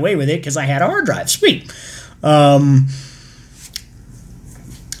and get away with it because I had a hard drive. Sweet.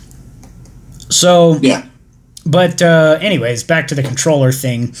 So yeah. But anyways, back to the controller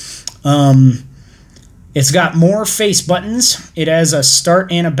thing. It's got more face buttons. It has a start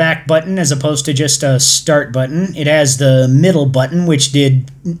and a back button as opposed to just a start button. It has the middle button, which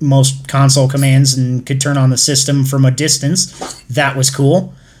did most console commands and could turn on the system from a distance. That was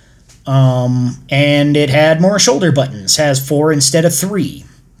cool. And it had more shoulder buttons, has 4 instead of 3.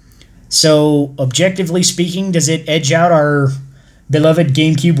 So, objectively speaking, does it edge out our beloved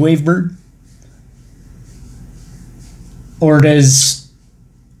GameCube Wavebird? Or does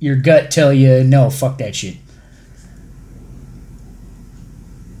your gut tell you, no, fuck that shit?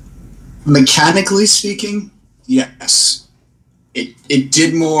 Mechanically speaking, yes. It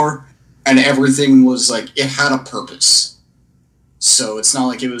did more, and everything was like, it had a purpose. So it's not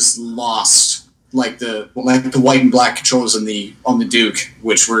like it was lost, like the white and black controls on the Duke,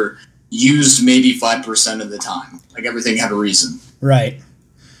 which were used maybe 5% of the time. Like, everything had a reason. Right.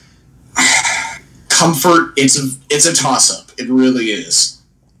 Comfort, it's a toss-up. It really is.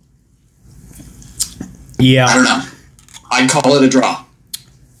 Yeah. I don't know. I'd call it a draw.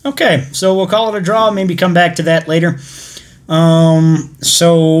 Okay, so we'll call it a draw. Maybe come back to that later.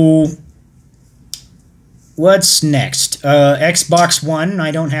 So what's next? Xbox One,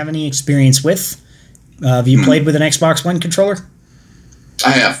 I don't have any experience with. Have you played with an Xbox One controller?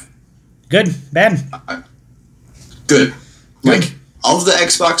 I have. Good? Bad? Good. Like, of the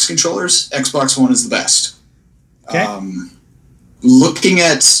Xbox controllers, Xbox One is the best. Okay. Looking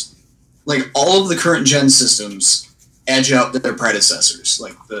at, like, all of the current gen systems edge out their predecessors.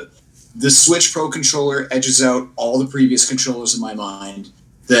 Like, the Switch Pro controller edges out all the previous controllers in my mind.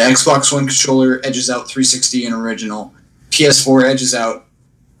 The Xbox One controller edges out 360 and original. PS4 edges out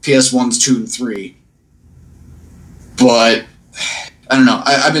PS1's 2 and 3. But, I don't know.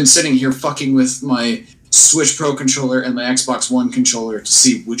 I've been sitting here fucking with my Switch Pro controller and my Xbox One controller to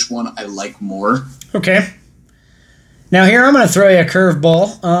see which one I like more. Okay. Now here I'm going to throw you a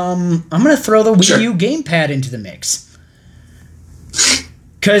curveball. I'm going to throw the Wii U gamepad into the mix.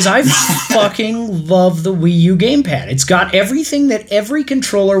 Because I fucking love the Wii U gamepad. It's got everything that every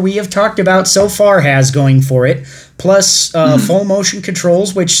controller we have talked about so far has going for it, plus full motion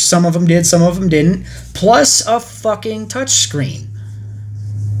controls, which some of them did, some of them didn't, plus a fucking touchscreen.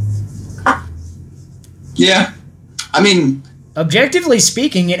 Yeah. I mean, objectively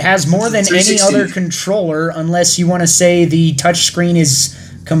speaking, it has more than any other controller, unless you want to say the touchscreen is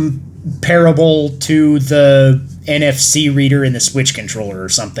comparable to the NFC reader in the Switch controller or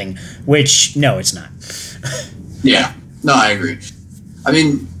something, which, no, it's not. Yeah. No, I agree. I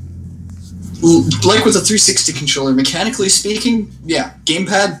mean, like with the 360 controller, mechanically speaking, yeah,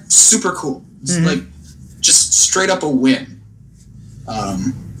 gamepad, super cool. It's like just straight up a win.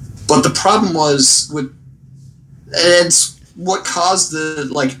 But the problem was it's what caused the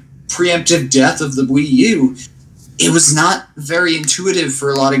like preemptive death of the Wii U. It was not very intuitive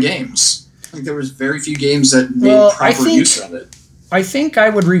for a lot of games. Like, there was very few games that made proper use of it. I think I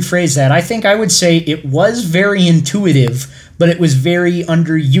would rephrase that. I think I would say it was very intuitive, but it was very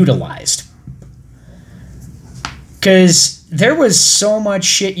underutilized. Because there was so much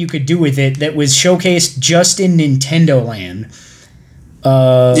shit you could do with it that was showcased just in Nintendo Land.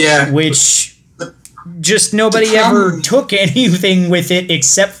 Which just nobody ever took anything with it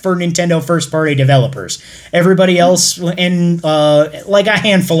except for Nintendo first-party developers. Everybody else, and like a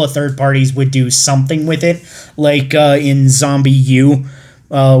handful of third parties, would do something with it, like in Zombie U,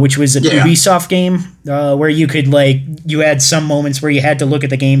 which was a Ubisoft game, where you could, like, you had some moments where you had to look at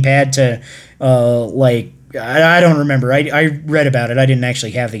the gamepad to, I don't remember. I read about it. I didn't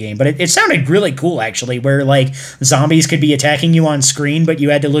actually have the game, but it sounded really cool, actually, where, like, zombies could be attacking you on screen, but you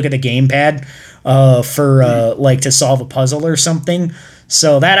had to look at the gamepad to solve a puzzle or something.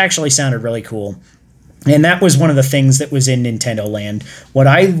 So that actually sounded really cool. And that was one of the things that was in Nintendo Land. What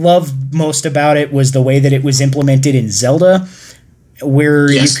I loved most about it was the way that it was implemented in Zelda,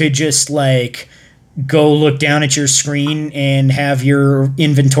 where you could just, like, go look down at your screen and have your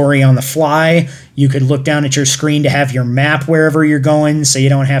inventory on the fly. You could look down at your screen to have your map wherever you're going, so you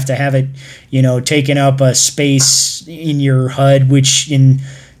don't have to have it, taking up a space in your HUD, which in,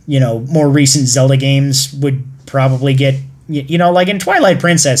 more recent Zelda games would probably get, like in Twilight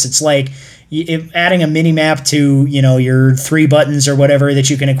Princess, it's like adding a mini-map to, your 3 buttons or whatever that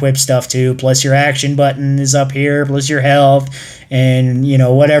you can equip stuff to, plus your action button is up here, plus your health, and,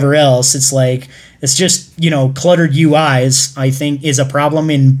 whatever else. It's like, it's just, cluttered UIs, I think, is a problem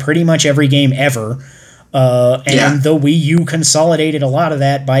in pretty much every game ever. And the Wii U consolidated a lot of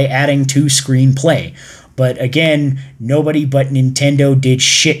that by adding 2-screen play. But again, nobody but Nintendo did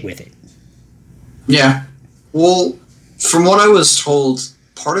shit with it. Yeah. Well, from what I was told,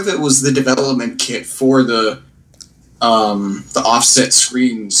 part of it was the development kit for the offset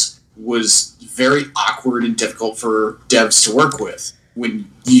screens was very awkward and difficult for devs to work with when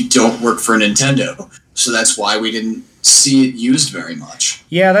you don't work for Nintendo. So that's why we didn't see it used very much.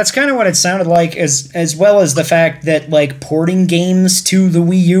 Yeah, that's kind of what it sounded like, as well as the fact that, like, porting games to the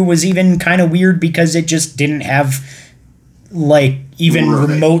Wii U was even kind of weird because it just didn't have, like, even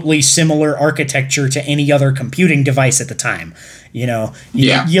remotely similar architecture to any other computing device at the time. You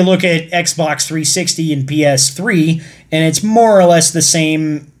look at Xbox 360 and PS3, and it's more or less the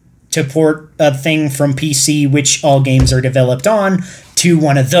same to port a thing from PC, which all games are developed on, to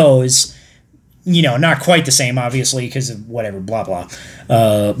one of those. Not quite the same, obviously, because of whatever, blah, blah.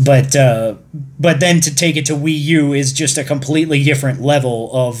 But then to take it to Wii U is just a completely different level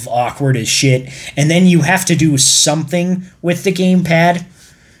of awkward as shit. And then you have to do something with the gamepad.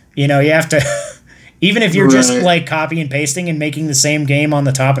 You have to... Even if you're just, like, copy and pasting and making the same game on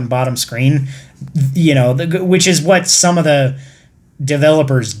the top and bottom screen, which is what some of the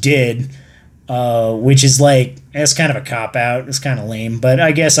developers did, which is, like, it's kind of a cop-out. It's kind of lame. But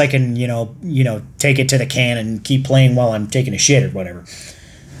I guess I can, take it to the can and keep playing while I'm taking a shit or whatever.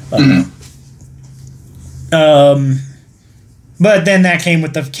 But then that came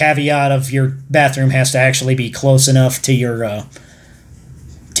with the caveat of your bathroom has to actually be close enough to your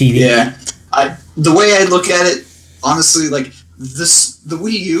TV. Yeah. The way I look at it, honestly, like, the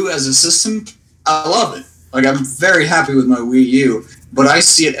Wii U as a system, I love it. Like, I'm very happy with my Wii U, but I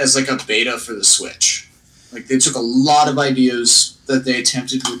see it as, like, a beta for the Switch. Like, they took a lot of ideas that they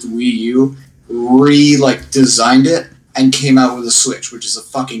attempted with the Wii U, designed it, and came out with a Switch, which is a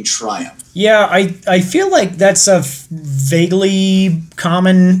fucking triumph. Yeah, I feel like that's a vaguely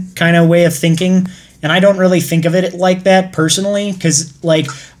common kind of way of thinking, and I don't really think of it like that personally, because, like,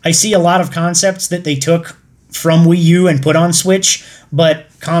 I see a lot of concepts that they took from Wii U and put on Switch, but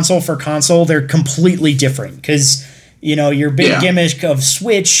console for console, they're completely different, because, your big gimmick of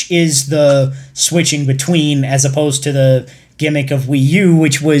Switch is the switching between, as opposed to the gimmick of Wii U,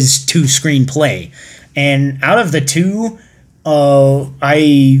 which was two-screen play. And out of the two,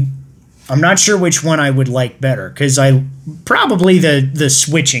 I'm not sure which one I would like better, because probably the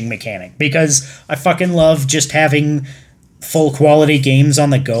switching mechanic, because I fucking love just having full quality games on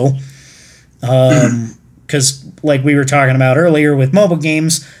the go. Because like we were talking about earlier with mobile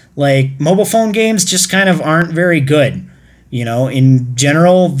games, like mobile phone games just kind of aren't very good. In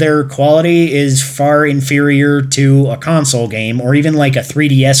general, their quality is far inferior to a console game or even like a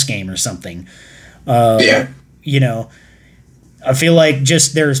 3DS game or something. I feel like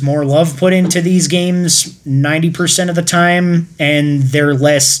just there's more love put into these games 90% of the time, and they're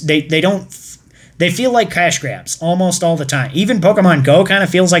less, they feel like cash grabs almost all the time. Even Pokemon Go kind of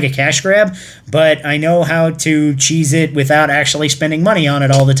feels like a cash grab, but I know how to cheese it without actually spending money on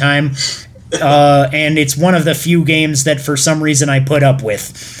it all the time. And it's one of the few games that for some reason I put up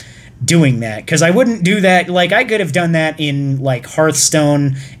with doing that, because I wouldn't do that. Like, I could have done that in like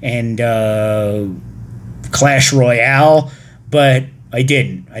Hearthstone and Clash Royale, but I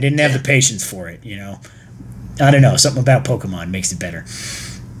didn't. I didn't have the patience for it, I don't know, something about Pokemon makes it better.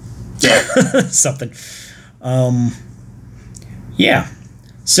 Yeah. Something. Yeah.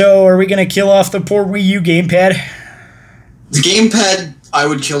 So, are we going to kill off the poor Wii U gamepad? The gamepad I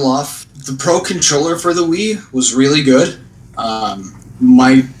would kill off. The Pro Controller for the Wii was really good.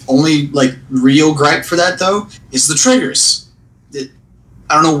 My only, real gripe for that, though, is the triggers. I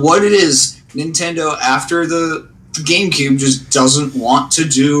don't know what it is. Nintendo, after the GameCube, just doesn't want to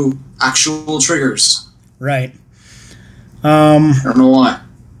do actual triggers. Right. I don't know why.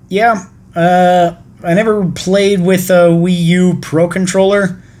 Yeah, I never played with a Wii U Pro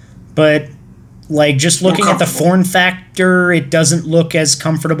Controller, but, just looking at the form factor, it doesn't look as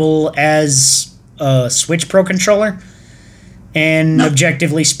comfortable as a Switch Pro Controller. And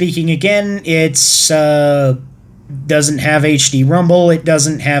objectively speaking, again, it's doesn't have HD Rumble, it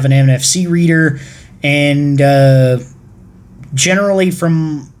doesn't have an NFC reader, and generally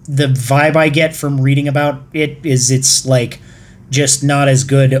from the vibe I get from reading about it is it's, just not as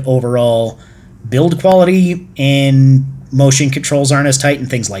good overall build quality, and motion controls aren't as tight and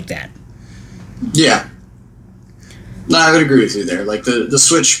things like that. Yeah. No, I would agree with you there. The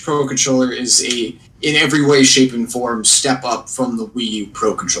Switch Pro Controller is in every way, shape, and form, step up from the Wii U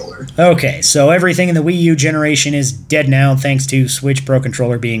Pro Controller. Okay, so everything in the Wii U generation is dead now, thanks to Switch Pro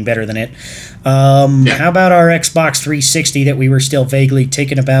Controller being better than it. How about our Xbox 360 that we were still vaguely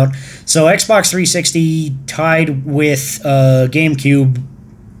thinking about? So Xbox 360 tied with GameCube.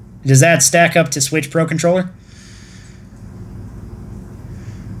 Does that stack up to Switch Pro Controller?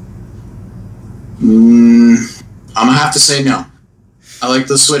 I'm going to have to say no. I like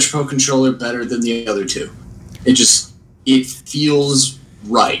the Switch Pro Controller better than the other two. It feels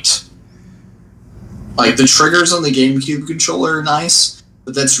right. The triggers on the GameCube controller are nice,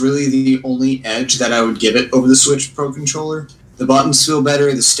 but that's really the only edge that I would give it over the Switch Pro Controller. The buttons feel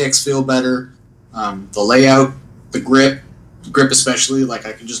better, the sticks feel better, the layout, the grip especially,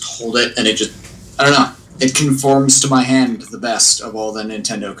 I can just hold it and I don't know, it conforms to my hand the best of all the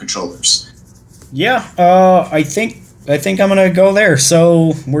Nintendo controllers. Yeah, I think I'm going to go there.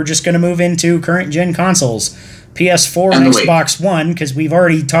 So we're just going to move into current gen consoles. PS4 and Xbox One, because we've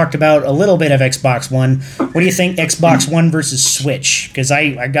already talked about a little bit of Xbox One. What do you think Xbox One versus Switch? Because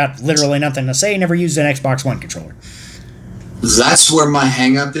I got literally nothing to say, never used an Xbox One controller. That's where my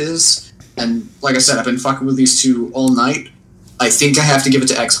hang-up is. And like I said, I've been fucking with these two all night. I think I have to give it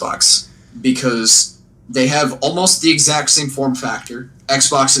to Xbox because they have almost the exact same form factor.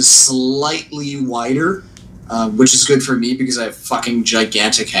 Xbox is slightly wider, which is good for me because I have fucking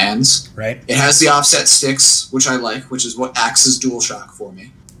gigantic hands. Right. It has the offset sticks, which I like, which is what acts as DualShock for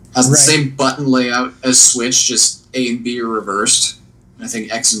me. Has the same button layout as Switch, just A and B are reversed. And I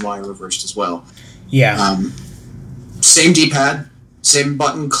think X and Y are reversed as well. Yeah. Same D-pad, same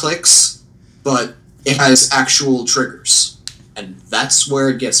button clicks, but it has actual triggers. And that's where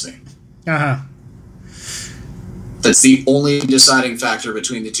it gets me. Uh-huh. That's the only deciding factor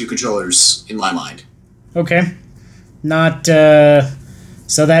between the two controllers in my mind. Okay. Not,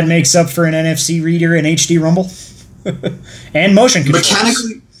 so that makes up for an NFC reader and HD rumble? And motion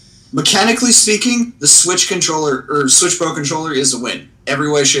controls. Mechanically speaking, the Switch controller, or Switch Pro controller is a win.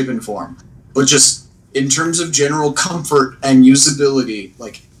 Every way, shape, and form. But just in terms of general comfort and usability,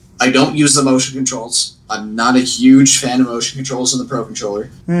 like, I don't use the motion controls. I'm not a huge fan of motion controls in the Pro controller.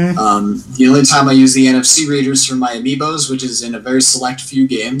 The only time I use the NFC readers for my amiibos, which is in a very select few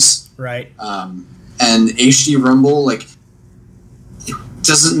games. Right. And HD Rumble, like, it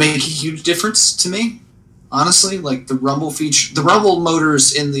doesn't make a huge difference to me, honestly. Like, the Rumble feature, the Rumble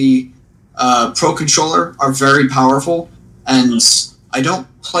motors in the Pro controller are very powerful, and I don't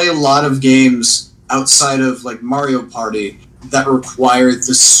play a lot of games outside of, like, Mario Party that require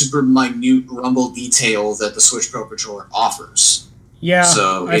the super minute rumble detail that the Switch Pro controller offers. Yeah,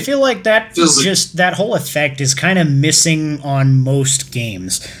 so I feel like that that whole effect is kind of missing on most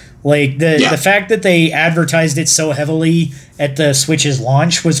games. Like, the fact that they advertised it so heavily at the Switch's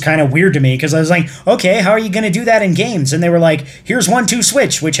launch was kind of weird to me, because I was like, okay, how are you going to do that in games? And they were like, here's 1-2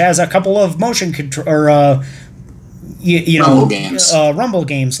 Switch, which has a couple of motion control, or Rumble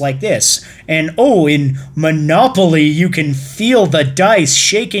games like this. And in Monopoly you can feel the dice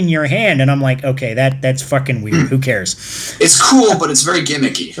shake in your hand, and I'm like, okay, that's fucking weird. Who cares? It's cool, but it's very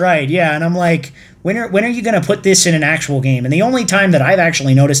gimmicky. Right, yeah. And I'm like, when are you going to put this in an actual game? And the only time that I've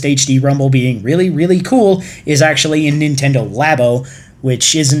actually noticed HD Rumble being really, really cool is actually in Nintendo Labo,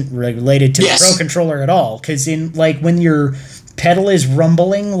 which isn't related to the Pro controller at all. Because in, like, when your pedal is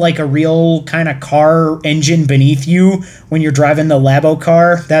rumbling like a real kind of car engine beneath you when you're driving the Labo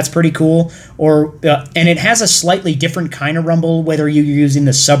car, that's pretty cool. Or and it has a slightly different kind of rumble whether you're using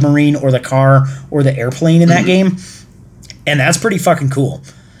the submarine or the car or the airplane in that game, and that's pretty fucking cool.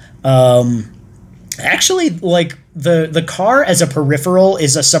 Actually, like, the car as a peripheral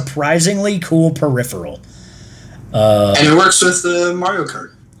is a surprisingly cool peripheral. And it works with the Mario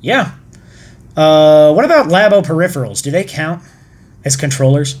Kart. Yeah. What about Labo peripherals? Do they count as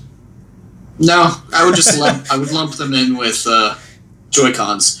controllers? No, I would just lump them in with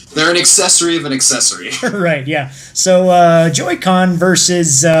Joy-Cons. They're an accessory of an accessory. Right, yeah. So Joy-Con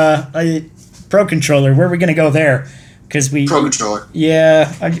versus a Pro controller. Where are we going to go there? Pro controller.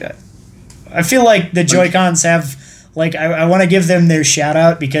 Yeah, I feel like the Joy-Cons have, like, I want to give them their shout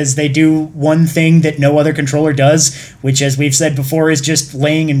out because they do one thing that no other controller does, which, as we've said before, is just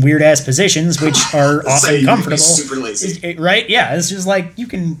laying in weird ass positions, which are often comfortable. Super lazy. Right? Yeah, it's just like you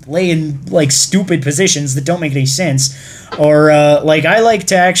can lay in, like, stupid positions that don't make any sense. Or like, I like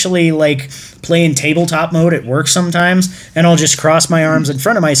to actually, like, play in tabletop mode at work sometimes, and I'll just cross my arms in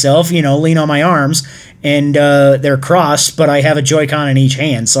front of myself, lean on my arms, and they're crossed, but I have a Joy-Con in each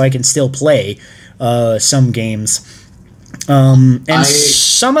hand, so I can still play some games.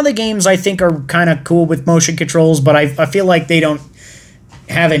 Some of the games I think are kind of cool with motion controls, but I feel like they don't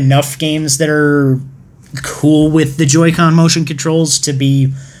have enough games that are cool with the Joy-Con motion controls to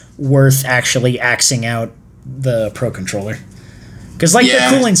be worth actually axing out the Pro controller. Because, like, they're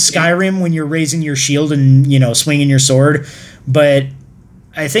cool in Skyrim when you're raising your shield and, swinging your sword, but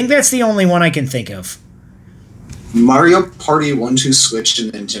I think that's the only one I can think of. Mario Party 1-2 Switch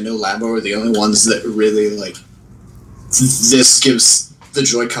and Nintendo Labo are the only ones that really, like, this gives the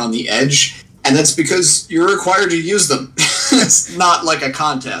Joy-Con the edge, and that's because you're required to use them. It's not like a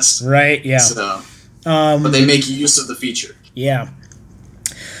contest. Right, yeah. So, but they make use of the feature. Yeah.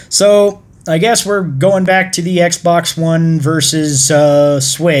 So, I guess we're going back to the Xbox One versus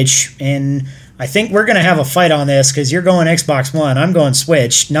Switch, and I think we're going to have a fight on this because you're going Xbox One, I'm going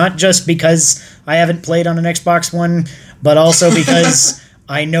Switch, not just because I haven't played on an Xbox One, but also because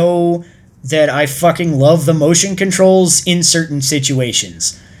I know that I fucking love the motion controls in certain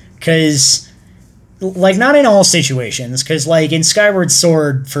situations. Because like, not in all situations, because, like, in Skyward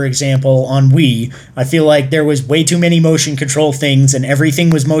Sword, for example, on Wii, I feel like there was way too many motion control things, and everything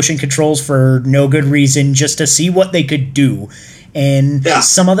was motion controls for no good reason, just to see what they could do. And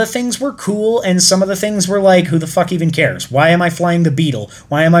some of the things were cool, and some of the things were like, who the fuck even cares? Why am I flying the Beetle?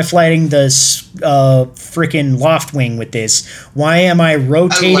 Why am I flying the frickin' Loftwing with this? Why am I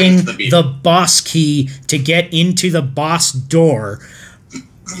rotating the boss key to get into the boss door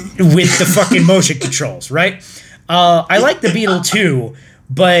with the fucking motion controls, right? I like the Beetle too,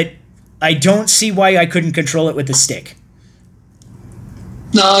 but I don't see why I couldn't control it with the stick.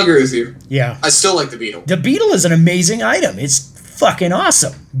 No, I agree with you. Yeah. I still like the Beetle. The Beetle is an amazing item. It's fucking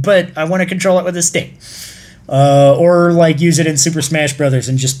awesome, but I want to control it with a stick. Or, like, use it in Super Smash Brothers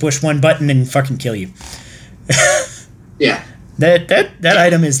and just push one button and fucking kill you. Yeah. That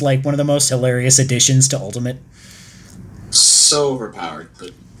item is, like, one of the most hilarious additions to Ultimate. So overpowered,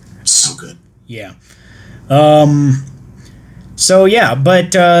 but so good. Yeah. So, yeah,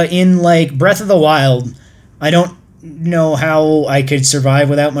 but in, like, Breath of the Wild, I don't know how I could survive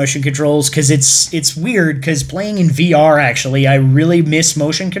without motion controls, because it's weird, because playing in VR, actually, I really miss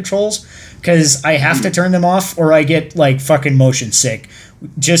motion controls, because I have to turn them off or I get, like, fucking motion sick,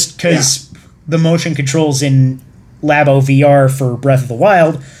 just because the motion controls in Labo VR for Breath of the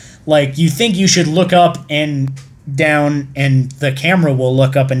Wild, like, you think you should look up and down and the camera will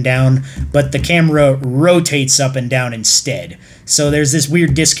look up and down, but the camera rotates up and down instead. So there's this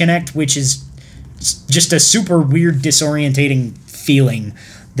weird disconnect, which is just a super weird, disorientating feeling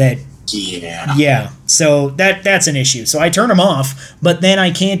that... Yeah, so that's an issue. So I turn them off, but then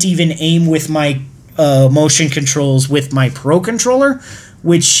I can't even aim with my motion controls with my Pro Controller,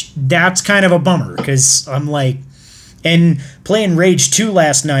 which that's kind of a bummer, because I'm like... And playing Rage 2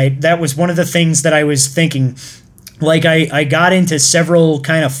 last night, that was one of the things that I was thinking... Like, I got into several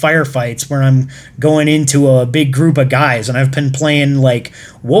kind of firefights where I'm going into a big group of guys, and I've been playing, like,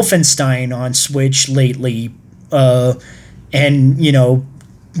 Wolfenstein on Switch lately, and, you know,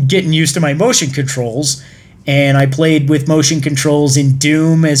 getting used to my motion controls, and I played with motion controls in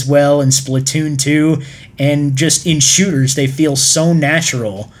Doom as well, and Splatoon 2, and just in shooters, they feel so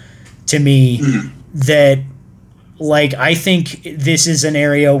natural to me that... Like, I think this is an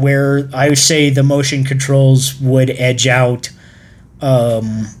area where I would say the motion controls would edge out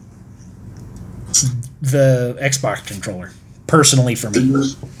the Xbox controller, personally for me.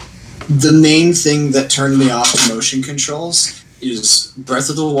 The main thing that turned me off to motion controls is Breath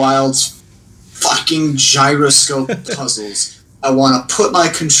of the Wild's fucking gyroscope puzzles. I want to put my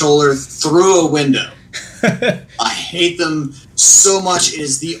controller through a window. I hate them so much. It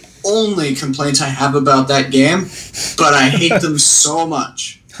is the only complaint I have about that game, but I hate them so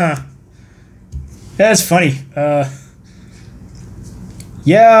much. Huh. That's funny.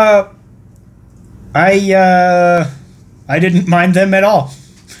 Yeah, I didn't mind them at all.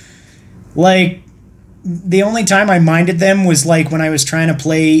 Like, the only time I minded them was, like, when I was trying to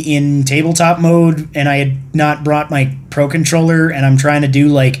play in tabletop mode and I had not brought my Pro Controller and I'm trying to do,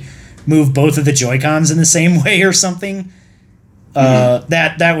 like, move both of the Joy-Cons in the same way or something.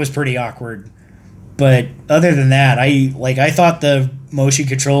 That was pretty awkward. But other than that, I thought the motion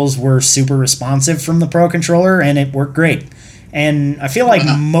controls were super responsive from the Pro Controller, and it worked great. And I feel like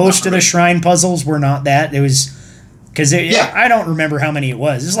most of the shrine puzzles were not that. It was... Because I don't remember how many it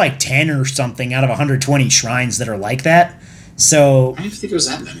was. It was like 10 or something out of 120 shrines that are like that. So... I didn't think it was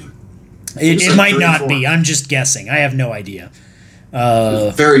that many. It might not be. I'm just guessing. I have no idea.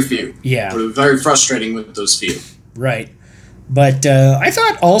 Very few. Yeah. It was very frustrating with those few. Right. But I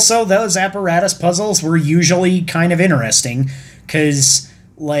thought also those apparatus puzzles were usually kind of interesting, because,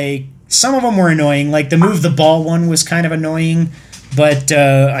 like, some of them were annoying. Like, the move the ball one was kind of annoying, but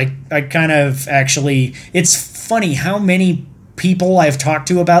I kind of actually... It's funny how many people I've talked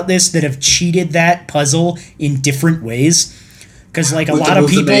to about this that have cheated that puzzle in different ways. Because, like, a lot of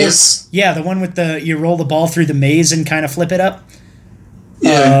people... Yeah, the one with the... You roll the ball through the maze and kind of flip it up.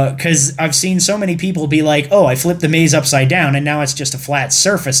 Yeah. Because I've seen so many people be like, oh, I flipped the maze upside down and now it's just a flat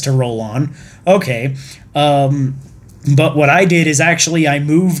surface to roll on. Okay. But what I did is actually I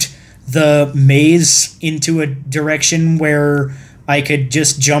moved the maze into a direction where I could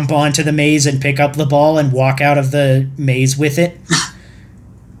just jump onto the maze and pick up the ball and walk out of the maze with it.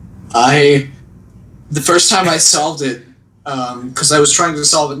 The first time I solved it, because I was trying to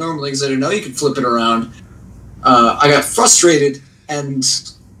solve it normally because I didn't know you could flip it around, I got frustrated. And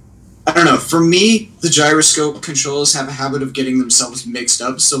I don't know, for me, the gyroscope controls have a habit of getting themselves mixed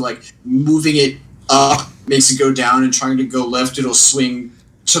up. So, like, moving it up makes it go down, and trying to go left, it'll swing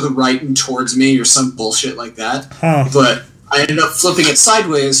to the right and towards me, or some bullshit like that. Huh. But I ended up flipping it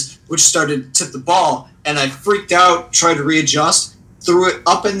sideways, which started to tip the ball, and I freaked out, tried to readjust, threw it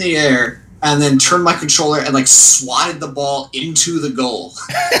up in the air, and then turned my controller and like swatted the ball into the goal.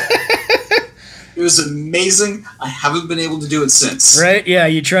 It was amazing. I haven't been able to do it since. Right? Yeah,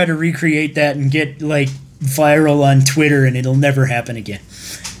 you try to recreate that and get like viral on Twitter, and it'll never happen again.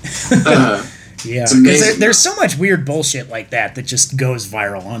 Yeah, because there's so much weird bullshit like that just goes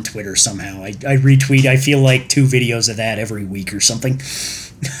viral on Twitter somehow. I retweet, I feel like 2 videos of that every week or something.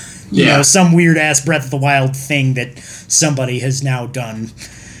 You know, some weird ass Breath of the Wild thing that somebody has now done.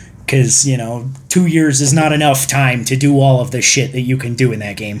 Because, 2 years is not enough time to do all of the shit that you can do in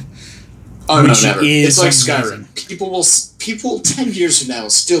that game. Oh, no, never. It's like amazing. Skyrim. People 10 years from now will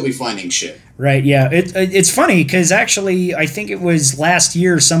still be finding shit. Right, yeah. It's funny, because actually, I think it was last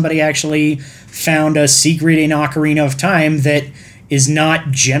year somebody actually found a secret in Ocarina of Time that is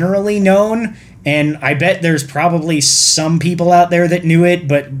not generally known, and I bet there's probably some people out there that knew it,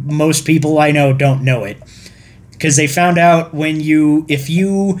 but most people I know don't know it. Because they found out if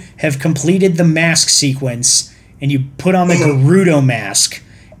you have completed the mask sequence, and you put on the Gerudo mask,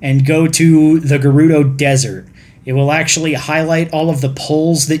 and go to the Gerudo Desert, it will actually highlight all of the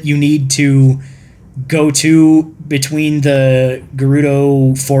poles that you need to go to between the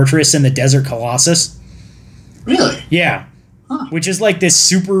Gerudo Fortress and the Desert Colossus. Really? Yeah. Huh. Which is like this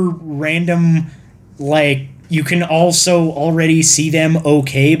super random, like, you can also already see them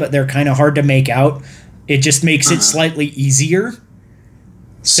okay, but they're kind of hard to make out. It just makes it slightly easier.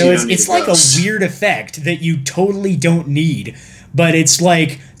 So it's like a weird effect that you totally don't need, but it's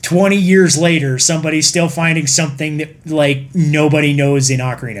like 20 years later, somebody's still finding something that, like, nobody knows in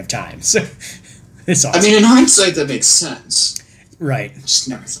Ocarina of Time. So, it's awesome. I mean, in hindsight, that makes sense. Right. I just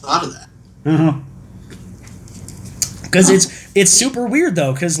never thought of that. Because it's super weird,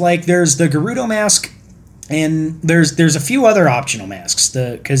 though, because, like, there's the Gerudo mask, and there's a few other optional masks.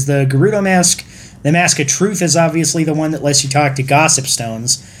 Because the Gerudo mask, the Mask of Truth, is obviously the one that lets you talk to Gossip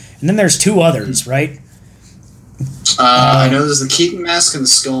Stones. And then there's 2 others, right? I know there's the Keaton mask and the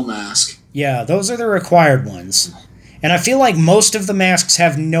Skull mask. Yeah, those are the required ones. And I feel like most of the masks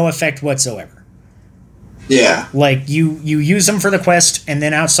have no effect whatsoever. Yeah. Like, you use them for the quest, and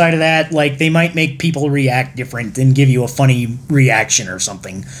then outside of that, like, they might make people react different and give you a funny reaction or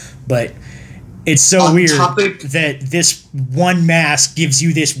something. But it's so weird that this one mask gives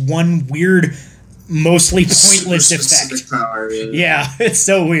you this one weird, mostly pointless effect. Power, yeah, it's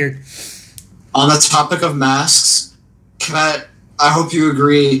so weird. On the topic of masks, I hope you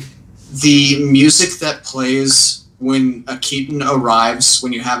agree, the music that plays when a Keaton arrives,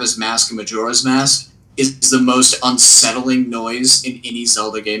 when you have his mask and Majora's Mask, is the most unsettling noise in any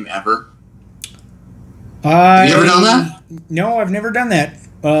Zelda game ever. Have you ever done that? No, I've never done that.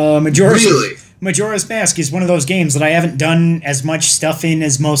 Majora's Mask is one of those games that I haven't done as much stuff in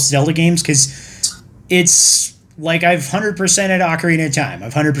as most Zelda games, because it's... Like, I've 100%ed Ocarina of Time.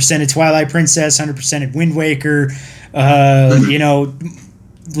 I've 100%ed Twilight Princess, 100%ed Wind Waker,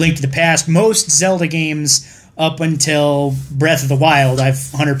 Link to the Past. Most Zelda games up until Breath of the Wild, I've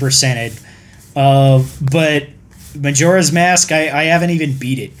 100%ed. But Majora's Mask, I haven't even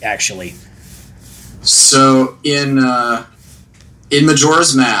beat it, actually. So, in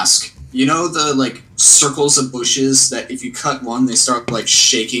Majora's Mask, you know the, like, circles of bushes that if you cut one, they start, like,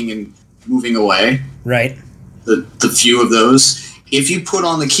 shaking and moving away? Right. The few of those. If you put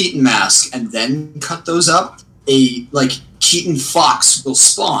on the Keaton mask and then cut those up, a like Keaton fox will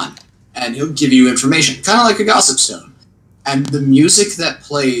spawn and he'll give you information, kind of like a gossip stone. And the music that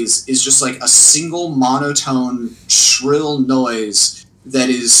plays is just like a single monotone, shrill noise that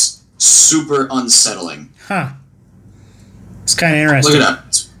is super unsettling. Huh. It's kind of interesting. Look it up.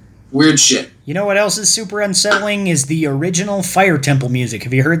 It's weird shit. You know what else is super unsettling is the original Fire Temple music.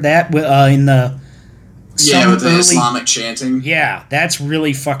 Have you heard that in the... Yeah, with the Islamic chanting. Yeah, that's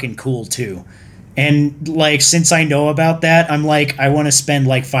really fucking cool, too. And, like, since I know about that, I'm like, I want to spend,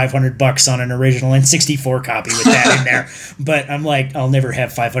 like, $500 on an original N64 copy with that in there. But I'm like, I'll never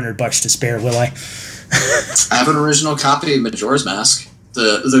have $500 to spare, will I? I have an original copy of Majora's Mask.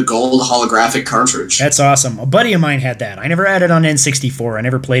 The gold holographic cartridge. That's awesome. A buddy of mine had that. I never had it on N64. I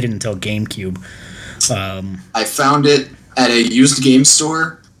never played it until GameCube. I found it at a used game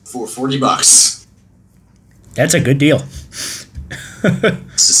store for $40. That's a good deal.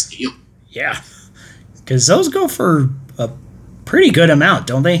 It's a steal. Yeah. Because those go for a pretty good amount,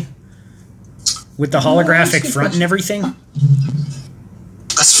 don't they? With the holographic front and everything?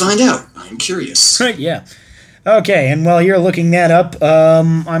 Let's find out. I'm curious. Yeah. Okay, and while you're looking that up,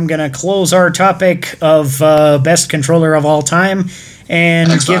 I'm going to close our topic of best controller of all time and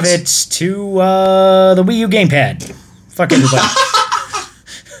Xbox. give it to the Wii U gamepad. Fuck everybody.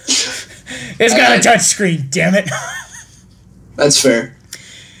 It's got a touch screen, damn it. That's fair.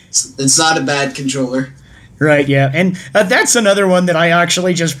 It's not a bad controller. Right, yeah. And that's another one that I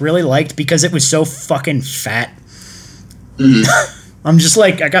actually just really liked because it was so fucking fat. Mm-hmm. I'm just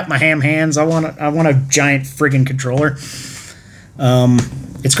like, I got my ham hands. I want a giant friggin' controller.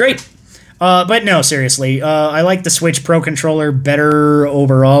 It's great. But no, seriously. I like the Switch Pro controller better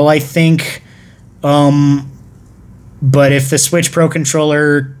overall, I think. But if the Switch Pro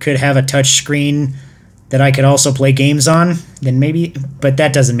controller could have a touch screen that I could also play games on, then maybe... But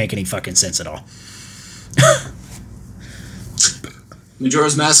that doesn't make any fucking sense at all.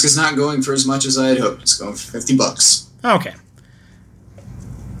 Majora's Mask is not going for as much as I had hoped. It's going for $50. Okay.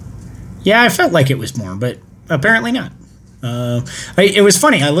 Yeah, I felt like it was more, but apparently not. It was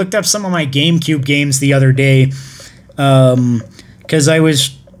funny. I looked up some of my GameCube games the other day because I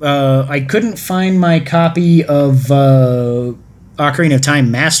couldn't find my copy of Ocarina of Time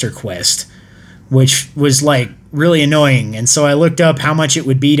Master Quest, which was like really annoying. And so I looked up how much it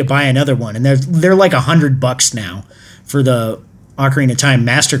would be to buy another one, and they're like $100 now for the Ocarina of Time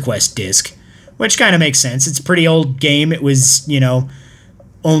Master Quest disc, which kind of makes sense. It's a pretty old game. It was,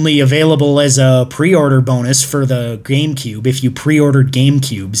 only available as a pre-order bonus for the GameCube. If you pre-ordered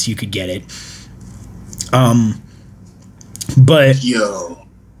GameCubes, you could get it. But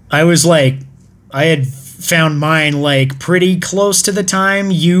I was like, I had found mine like pretty close to the time,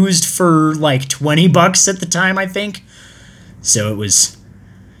 used for like $20 at the time, I think. So it was,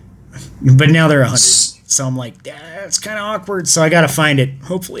 but now they're $100. So I'm like, it's kind of awkward. So I gotta find it.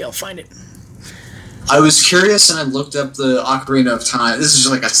 Hopefully, I'll find it. I was curious, and I looked up the Ocarina of Time. This is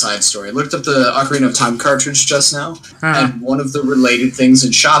just like a side story. I looked up the Ocarina of Time cartridge just now, and one of the related things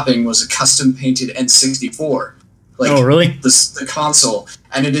in shopping was a custom-painted N64. Oh, really? The console.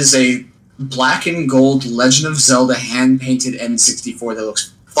 And it is a black and gold Legend of Zelda hand-painted N64 that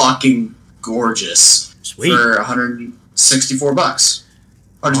looks fucking gorgeous. Sweet. For $164. $169,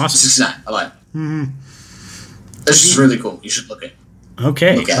 awesome. I lied. Mm-hmm. This is really cool. You should look at it.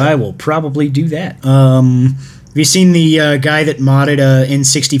 Okay, I will probably do that. Have you seen the guy that modded a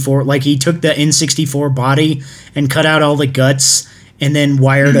N64? Like, he took the N64 body and cut out all the guts and then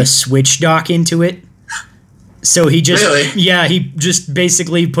wired a Switch dock into it. So he just... Really? Yeah, he just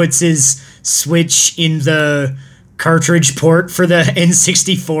basically puts his Switch in the cartridge port for the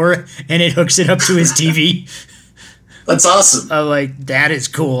N64 and it hooks it up to his TV. That's awesome. I'm like, that is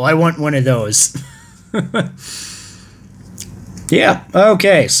cool. I want one of those. Yeah,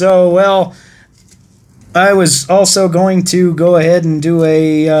 okay, so, well, I was also going to go ahead and do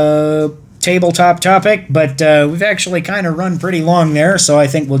a tabletop topic, but we've actually kind of run pretty long there, so I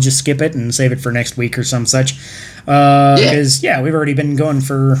think we'll just skip it and save it for next week or some such. Because, we've already been going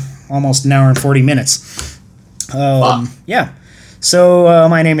for almost an hour and 40 minutes. Wow. Yeah. So,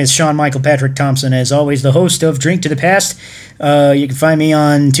 my name is Sean Michael Patrick Thompson, as always, the host of Drink to the Past. You can find me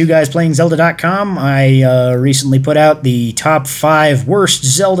on twoguysplayingzelda.com. I recently put out the top 5 worst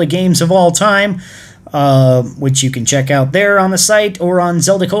Zelda games of all time, which you can check out there on the site or on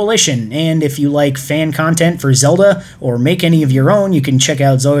Zelda Coalition. And if you like fan content for Zelda or make any of your own, you can check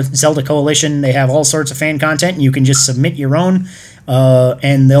out Zelda Coalition. They have all sorts of fan content, and you can just submit your own.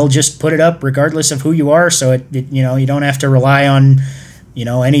 And they'll just put it up regardless of who you are, so it you don't have to rely on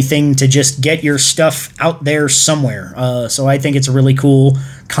anything to just get your stuff out there somewhere. So I think it's a really cool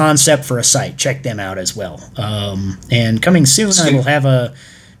concept for a site. Check them out as well. And coming soon, I will have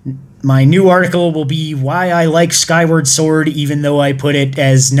my new article will be why I like Skyward Sword, even though I put it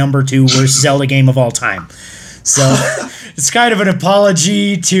as number 2 worst Zelda game of all time. So it's kind of an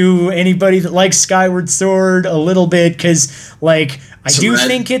apology to anybody that likes Skyward Sword a little bit, because, like, I do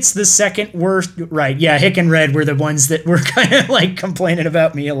think it's the second worst. Right, yeah, Hick and Red were the ones that were kind of, like, complaining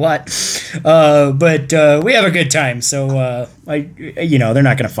about me a lot. But we have a good time, so, they're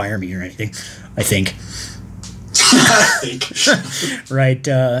not going to fire me or anything, I think. Right,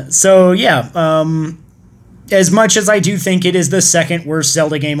 so, yeah, as much as I do think it is the second worst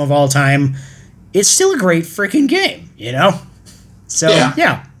Zelda game of all time, it's still a great freaking game, So,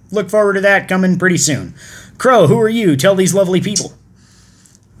 yeah, look forward to that coming pretty soon. Crow, who are you? Tell these lovely people.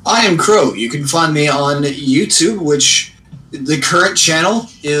 I am Crow. You can find me on YouTube, which the current channel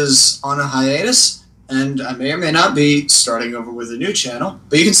is on a hiatus, and I may or may not be starting over with a new channel,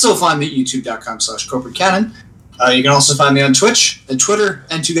 but you can still find me at youtube.com/corporatecanon. You can also find me on Twitch and Twitter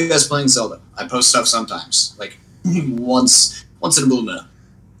and Two Guys Playing Zelda. I post stuff sometimes, like once in a blue moon.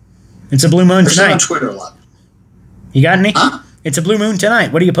 It's a blue moon tonight. I'm on Twitter a lot. You got any? Huh? It's a blue moon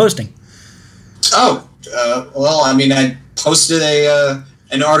tonight. What are you posting? Oh, I posted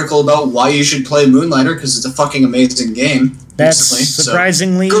an article about why you should play Moonlighter, because it's a fucking amazing game. That's recently.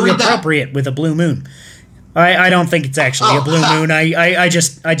 surprisingly Go read that. appropriate with a blue moon. I don't think it's actually a blue moon. I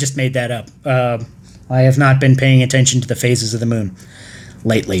just made that up. I have not been paying attention to the phases of the moon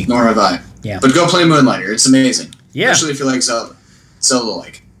lately. Nor have I. Yeah. But go play Moonlighter. It's amazing. Yeah. Especially if you like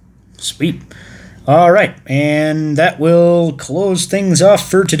Zelda-like. Sweet. All right, and that will close things off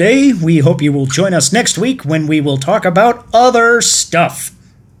for today. We hope you will join us next week when we will talk about other stuff.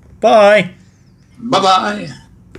 Bye. Bye-bye.